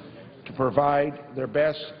responsibilities to provide their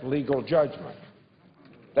best legal judgment.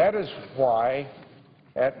 That is why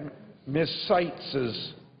at Ms.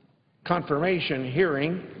 Seitz's confirmation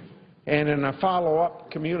hearing and in a follow-up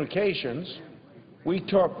communications, we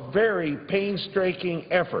took very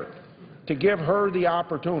painstaking effort to give her the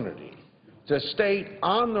opportunity to state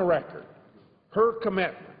on the record her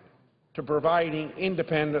commitment to providing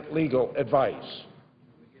independent legal advice,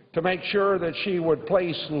 to make sure that she would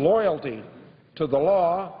place loyalty to the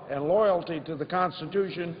law and loyalty to the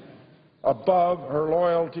Constitution above her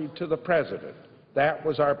loyalty to the President. That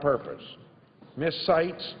was our purpose. Ms.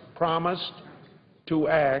 Seitz promised to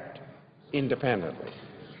act independently.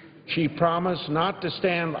 She promised not to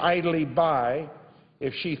stand idly by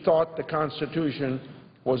if she thought the Constitution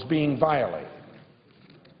was being violated.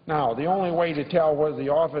 Now, the only way to tell whether the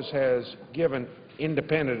office has given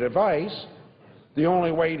independent advice, the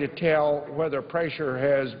only way to tell whether pressure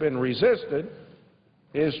has been resisted,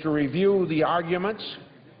 is to review the arguments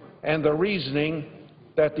and the reasoning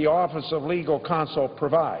that the Office of Legal Counsel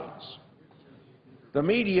provides. The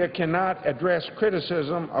media cannot address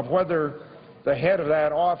criticism of whether the head of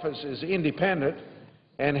that office is independent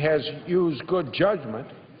and has used good judgment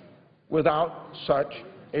without such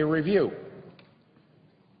a review.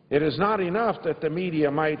 It is not enough that the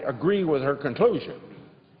media might agree with her conclusion.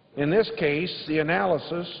 In this case, the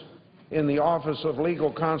analysis in the Office of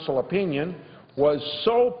Legal Counsel opinion was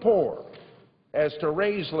so poor as to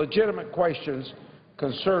raise legitimate questions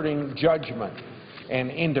concerning judgment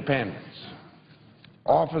and independence.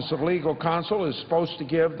 Office of Legal Counsel is supposed to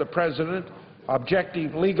give the President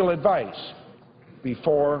objective legal advice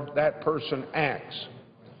before that person acts.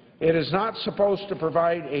 It is not supposed to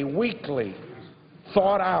provide a weakly,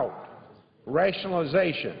 thought-out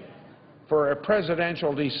rationalization for a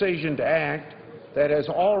presidential decision to act that has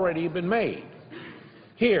already been made.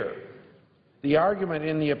 Here, the argument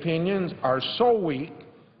in the opinions are so weak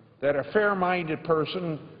that a fair-minded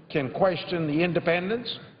person can question the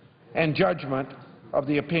independence and judgment of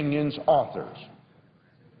the opinion's authors.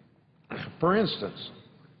 For instance,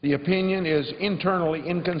 the opinion is internally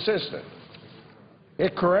inconsistent.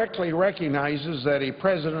 It correctly recognizes that a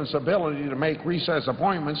president's ability to make recess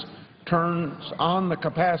appointments turns on the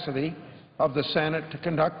capacity of the Senate to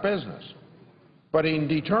conduct business. But in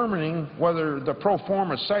determining whether the pro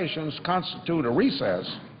forma sessions constitute a recess,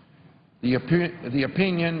 the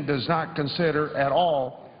opinion does not consider at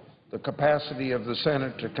all the capacity of the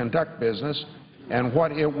Senate to conduct business and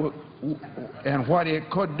what it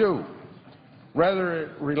could do. Rather,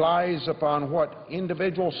 it relies upon what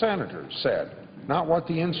individual senators said, not what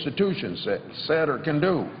the institution said or can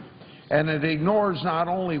do. And it ignores not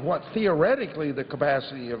only what theoretically the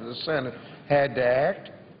capacity of the Senate had to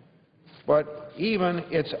act, but even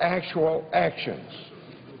its actual actions.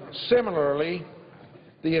 Similarly,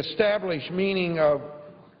 the established meaning of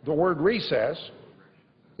the word recess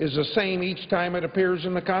is the same each time it appears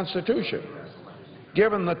in the Constitution.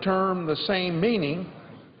 Given the term the same meaning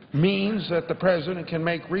means that the President can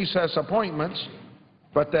make recess appointments,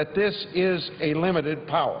 but that this is a limited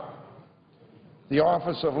power. The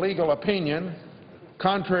Office of Legal Opinion,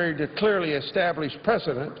 contrary to clearly established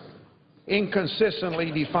precedent,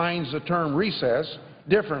 inconsistently defines the term recess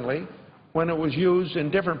differently when it was used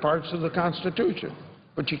in different parts of the Constitution.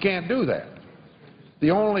 But you can't do that.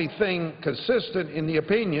 The only thing consistent in the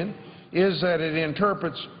opinion is that it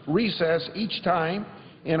interprets recess each time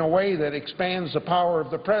in a way that expands the power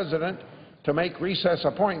of the President to make recess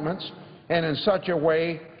appointments and in such a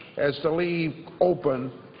way as to leave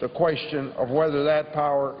open the question of whether that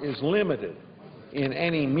power is limited in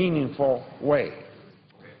any meaningful way.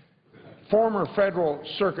 Former Federal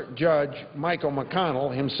Circuit Judge Michael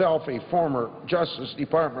McConnell, himself a former Justice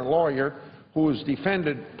Department lawyer who has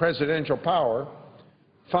defended presidential power,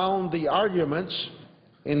 found the arguments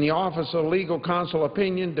in the Office of Legal Counsel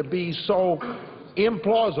opinion to be so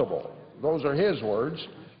implausible those are his words,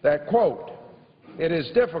 that, quote, "It is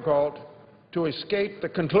difficult to escape the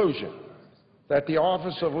conclusion that the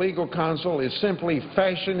Office of Legal Counsel is simply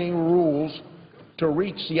fashioning rules to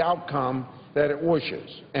reach the outcome that it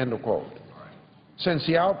wishes," end of quote. Since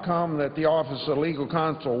the outcome that the Office of Legal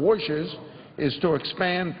Counsel wishes is to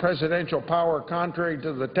expand presidential power contrary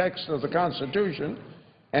to the text of the Constitution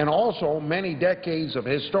and also many decades of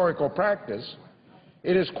historical practice,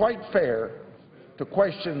 it is quite fair to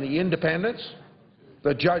question the independence,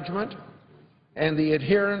 the judgment, and the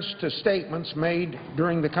adherence to statements made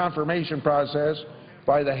during the confirmation process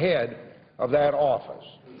by the head of that office.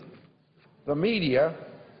 The media,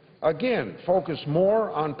 again, focus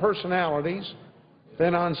more on personalities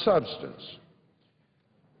than on substance.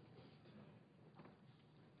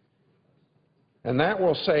 And that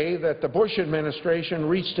will say that the Bush administration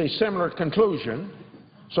reached a similar conclusion,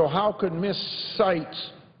 so how could Ms.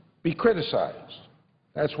 Seitz be criticized?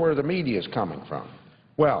 That's where the media is coming from.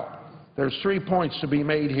 Well, there's 3 points to be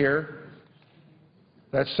made here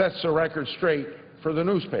that sets the record straight for the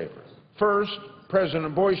newspaper. First,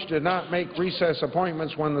 President Bush did not make recess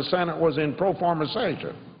appointments when the Senate was in pro forma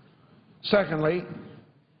session. Secondly,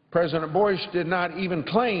 President Bush did not even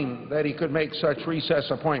claim that he could make such recess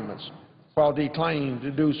appointments while declining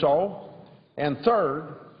to do so. And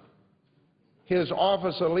third, his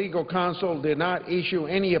Office of Legal Counsel did not issue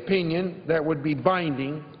any opinion that would be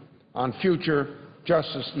binding on future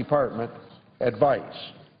Justice Department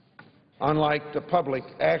advice. Unlike the public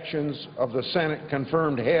actions of the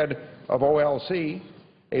Senate-confirmed head of OLC,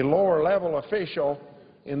 a lower-level official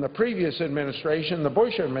in the previous administration, the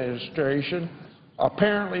Bush administration,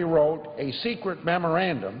 apparently wrote a secret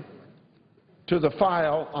memorandum to the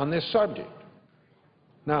file on this subject.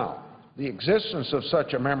 Now, the existence of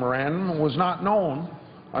such a memorandum was not known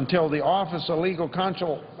until the Office of Legal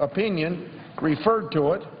Counsel opinion referred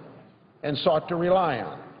to it and sought to rely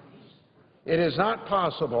on it. It is not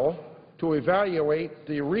possible to evaluate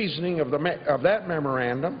the reasoning of that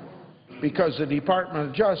memorandum because the Department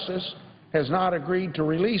of Justice has not agreed to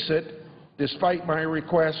release it despite my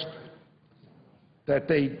request that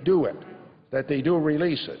they do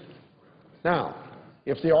release it. Now,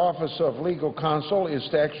 if the Office of Legal Counsel is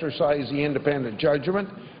to exercise the independent judgment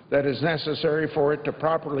that is necessary for it to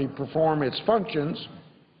properly perform its functions,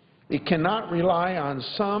 it cannot rely on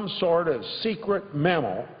some sort of secret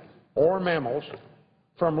memo or memos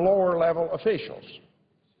from lower-level officials.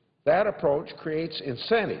 That approach creates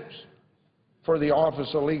incentives for the Office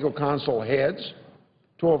of Legal Counsel heads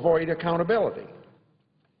to avoid accountability.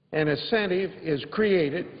 An incentive is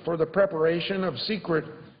created for the preparation of secret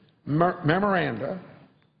memoranda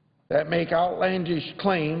that make outlandish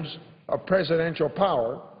claims of presidential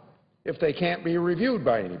power if they can't be reviewed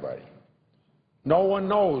by anybody. No one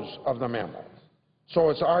knows of the memo, so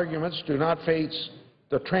its arguments do not face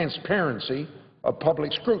the transparency of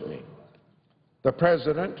public scrutiny. The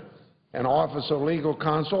President and Office of Legal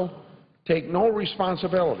Counsel take no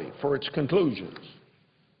responsibility for its conclusions.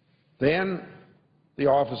 Then the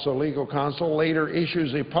Office of Legal Counsel later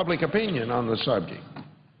issues a public opinion on the subject.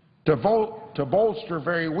 To bolster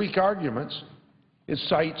very weak arguments, it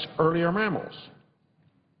cites earlier memos.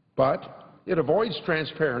 But it avoids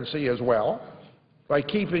transparency as well by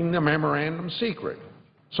keeping the memorandum secret,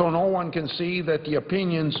 so no one can see that the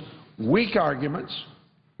opinion's weak arguments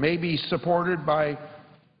may be supported by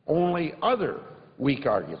only other weak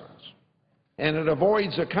arguments. And it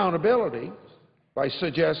avoids accountability by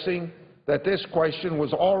suggesting that this question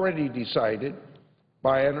was already decided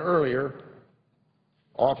by an earlier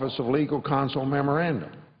Office of Legal Counsel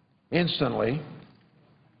memorandum. Instantly,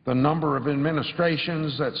 the number of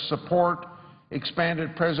administrations that support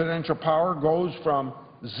expanded presidential power goes from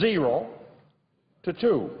 0 to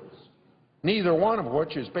 2, neither one of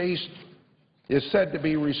which is said to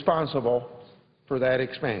be responsible for that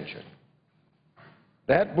expansion.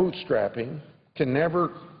 That bootstrapping can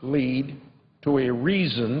never lead to a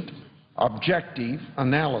reasoned, objective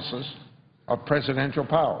analysis of presidential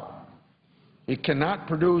power. It cannot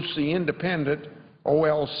produce the independent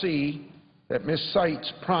OLC that Ms.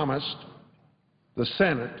 Seitz promised the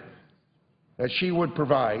Senate that she would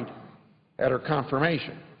provide at her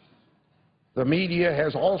confirmation. The media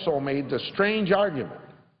has also made the strange argument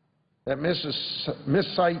that Ms.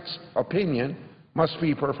 Seitz' opinion must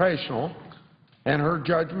be professional and her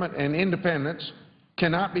judgment and independence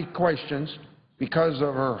cannot be questioned because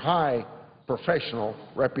of her high professional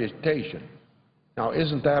reputation. Now,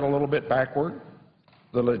 isn't that a little bit backward?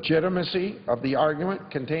 The legitimacy of the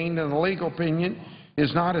argument contained in the legal opinion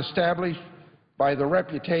is not established by the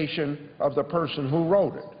reputation of the person who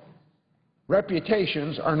wrote it.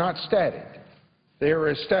 Reputations are not static. They are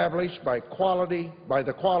established by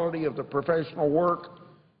the quality of the professional work,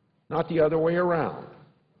 not the other way around.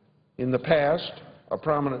 In the past, a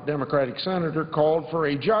prominent Democratic senator called for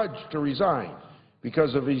a judge to resign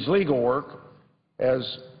because of his legal work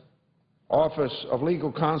as Office of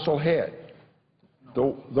Legal Counsel head.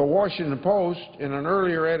 The Washington Post, in an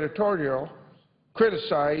earlier editorial,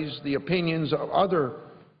 criticized the opinions of other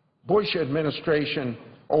Bush administration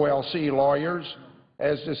OLC lawyers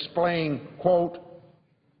as displaying, quote,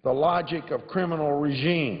 the logic of criminal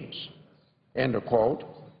regimes, end of quote.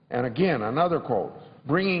 And again, another quote,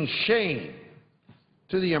 bringing shame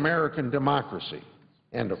to the American democracy,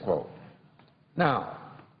 end of quote. Now,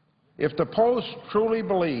 if the Post truly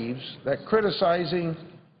believes that criticizing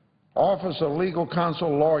Office of Legal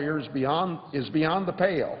Counsel lawyers is beyond the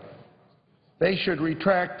pale, they should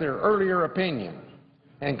retract their earlier opinion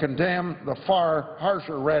and condemn the far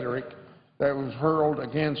harsher rhetoric that was hurled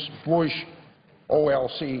against Bush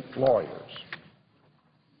OLC lawyers.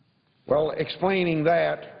 Well, explaining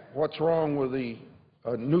that, what's wrong with the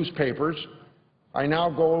newspapers, I now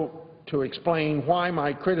go to explain why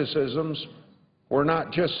my criticisms were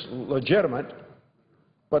not just legitimate,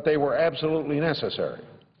 but they were absolutely necessary.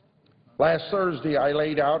 Last Thursday, I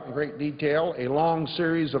laid out in great detail a long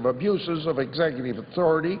series of abuses of executive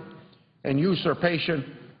authority and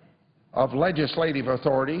usurpation of legislative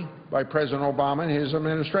authority by President Obama and his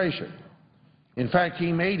administration. In fact,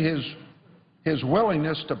 he made his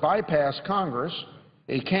willingness to bypass Congress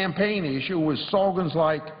a campaign issue with slogans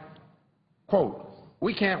like, quote,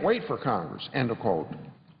 we can't wait for Congress, end of quote.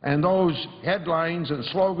 And those headlines and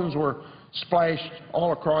slogans were splashed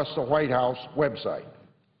all across the White House website.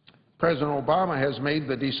 President Obama has made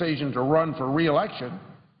the decision to run for re-election,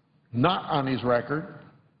 not on his record,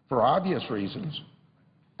 for obvious reasons,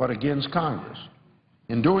 but against Congress.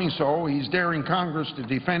 In doing so, he's daring Congress to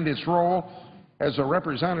defend its role as the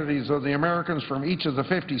representatives of the Americans from each of the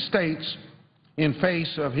 50 states in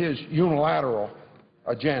face of his unilateral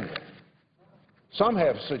agenda. Some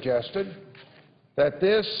have suggested that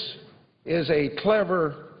this is a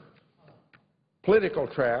clever political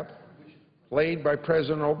trap laid by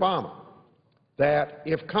President Obama, that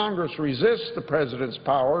if Congress resists the president's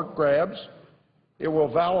power grabs, it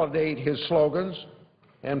will validate his slogans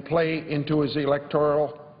and play into his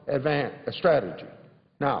electoral strategy.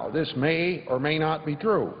 Now, this may or may not be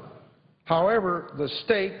true. However, the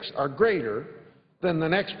stakes are greater than the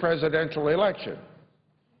next presidential election,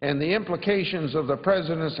 and the implications of the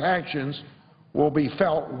president's actions will be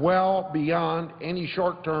felt well beyond any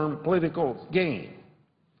short-term political gain.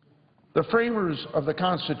 The framers of the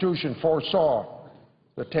Constitution foresaw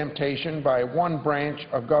the temptation by one branch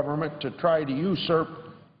of government to try to usurp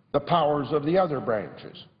the powers of the other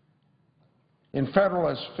branches. In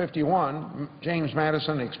Federalist 51, James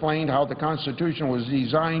Madison explained how the Constitution was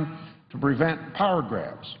designed to prevent power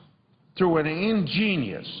grabs through an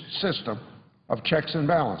ingenious system of checks and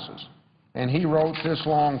balances. And he wrote this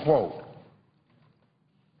long quote,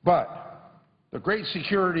 but the great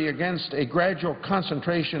security against a gradual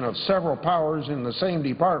concentration of several powers in the same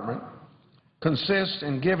department consists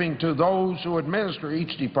in giving to those who administer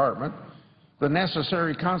each department the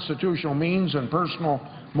necessary constitutional means and personal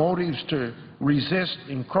motives to resist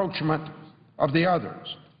encroachment of the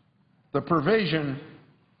others. The provision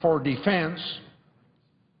for defense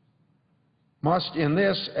must, in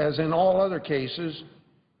this as in all other cases,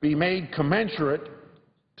 be made commensurate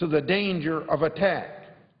to the danger of attack.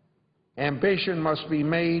 Ambition must be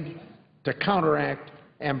made to counteract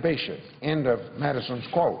ambition. End of Madison's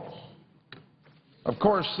quote. Of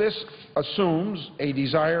course, this assumes a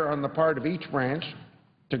desire on the part of each branch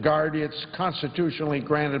to guard its constitutionally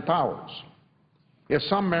granted powers. If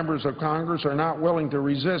some members of Congress are not willing to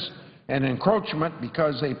resist an encroachment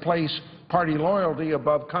because they place party loyalty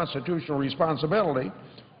above constitutional responsibility,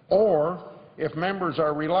 or if members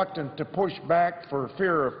are reluctant to push back for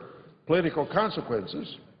fear of political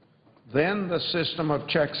consequences, then the system of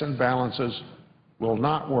checks and balances will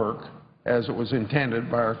not work as it was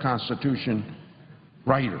intended by our Constitution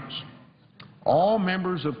writers. All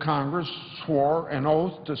members of Congress swore an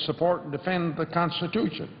oath to support and defend the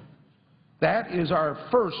Constitution. That is our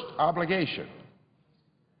first obligation.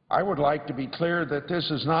 I would like to be clear that this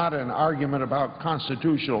is not an argument about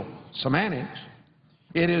constitutional semantics.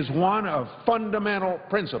 It is one of fundamental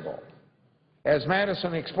principle. As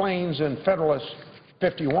Madison explains in Federalist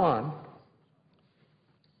 51,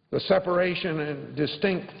 the separation and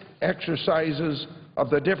distinct exercises of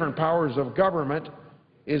the different powers of government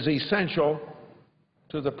is essential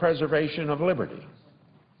to the preservation of liberty.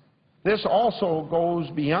 This also goes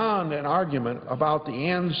beyond an argument about the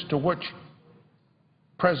ends to which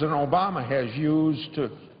President Obama has used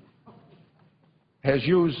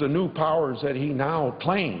the new powers that he now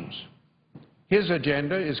claims. His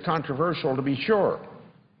agenda is controversial, to be sure,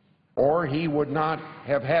 or he would not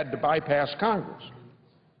have had to bypass Congress.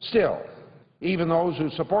 Still, even those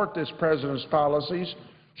who support this president's policies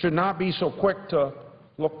should not be so quick to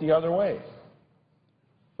look the other way.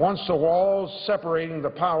 Once the walls separating the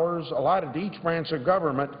powers allotted to each branch of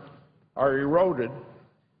government are eroded,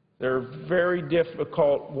 they're very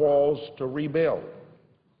difficult walls to rebuild.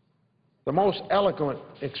 The most eloquent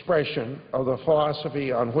expression of the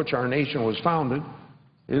philosophy on which our nation was founded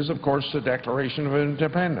is, of course, the Declaration of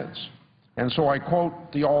Independence. And so I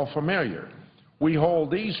quote the all-familiar, "We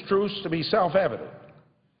hold these truths to be self-evident,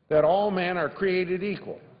 that all men are created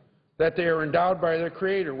equal, that they are endowed by their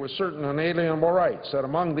Creator with certain unalienable rights, that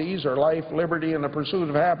among these are life, liberty, and the pursuit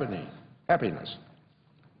of happiness.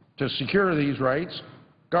 To secure these rights,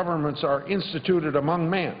 governments are instituted among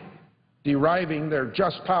men, deriving their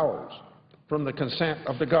just powers from the consent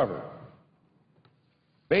of the governed.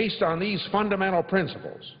 Based on these fundamental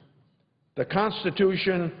principles, the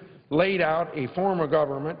Constitution laid out a form of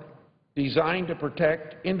government designed to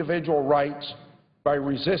protect individual rights by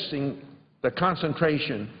resisting the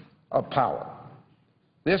concentration of power.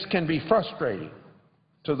 This can be frustrating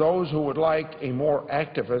to those who would like a more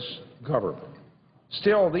activist government.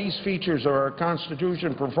 Still, these features of our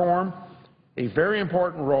Constitution perform a very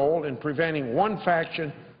important role in preventing one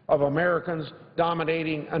faction of Americans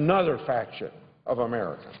dominating another faction of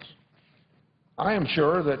Americans. I am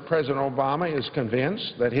sure that President Obama is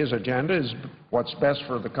convinced that his agenda is what's best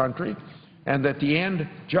for the country and that the end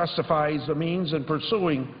justifies the means in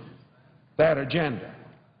pursuing that agenda.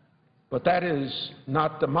 But that is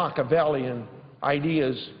not the Machiavellian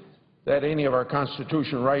ideas that any of our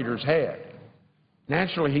Constitution writers had.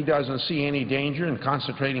 Naturally, he doesn't see any danger in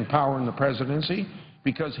concentrating power in the presidency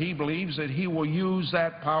because he believes that he will use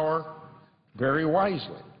that power very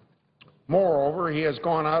wisely. Moreover, he has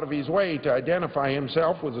gone out of his way to identify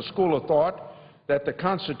himself with a school of thought that the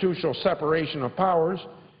constitutional separation of powers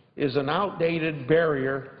is an outdated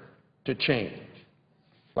barrier to change.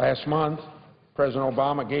 Last month, President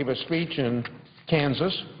Obama gave a speech in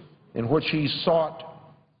Kansas in which he sought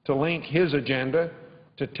to link his agenda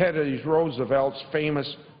to Teddy Roosevelt's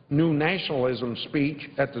famous New Nationalism speech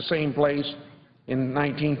at the same place in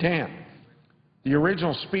 1910. The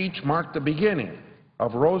original speech marked the beginning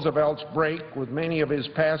of Roosevelt's break with many of his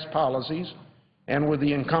past policies and with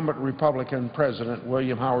the incumbent Republican President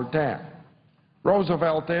William Howard Taft.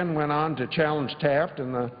 Roosevelt then went on to challenge Taft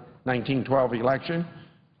in the 1912 election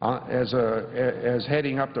as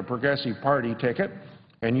heading up the Progressive Party ticket,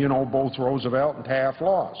 and you know both Roosevelt and Taft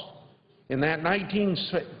lost. In that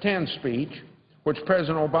 1910 speech, which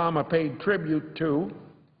President Obama paid tribute to,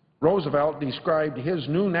 Roosevelt described his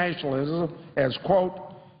new nationalism as, quote,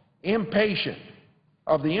 impatient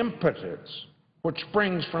of the impotence which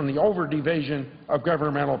springs from the overdivision of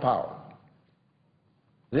governmental power.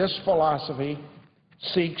 This philosophy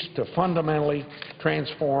seeks to fundamentally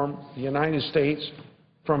transform the United States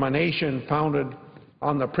from a nation founded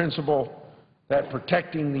on the principle that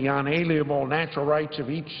protecting the unalienable natural rights of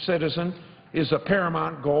each citizen is a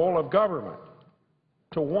paramount goal of government,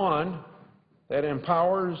 to one that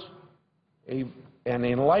empowers an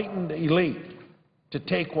enlightened elite to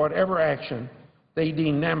take whatever action they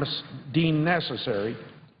deem necessary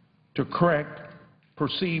to correct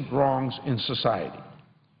perceived wrongs in society.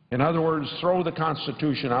 In other words, throw the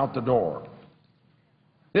Constitution out the door.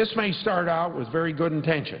 This may start out with very good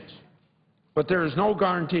intentions, but there is no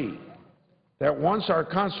guarantee that once our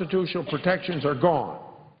constitutional protections are gone,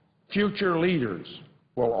 future leaders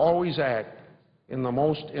will always act in the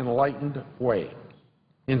most enlightened way.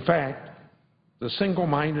 In fact, the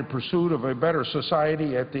single-minded pursuit of a better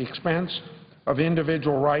society at the expense of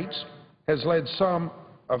individual rights has led to some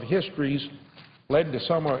of history's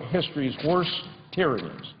worst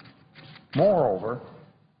tyrannies. Moreover,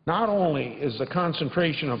 not only is the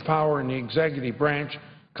concentration of power in the executive branch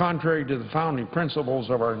contrary to the founding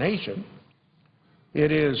principles of our nation,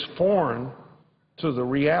 it is foreign to the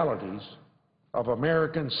realities of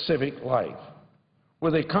American civic life.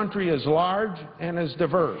 With a country as large and as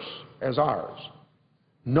diverse as ours,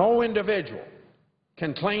 no individual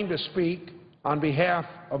can claim to speak on behalf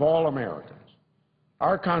of all Americans.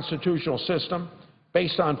 Our constitutional system,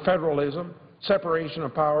 based on federalism, separation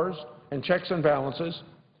of powers, and checks and balances,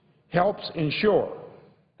 helps ensure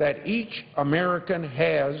that each American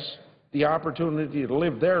has the opportunity to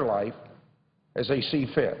live their life as they see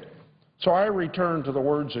fit. So I return to the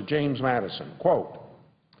words of James Madison, quote,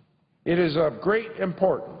 "It is of great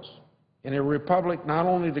importance in a republic not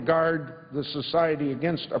only to guard the society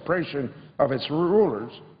against oppression of its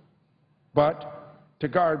rulers, but to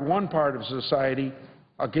guard one part of society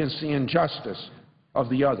against the injustice of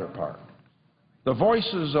the other part. The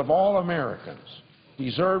voices of all Americans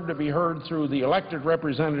deserve to be heard through the elected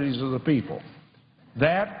representatives of the people.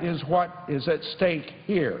 That is what is at stake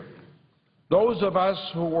here. Those of us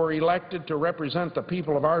who were elected to represent the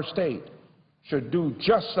people of our state should do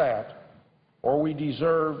just that, or we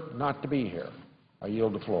deserve not to be here. I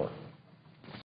yield the floor.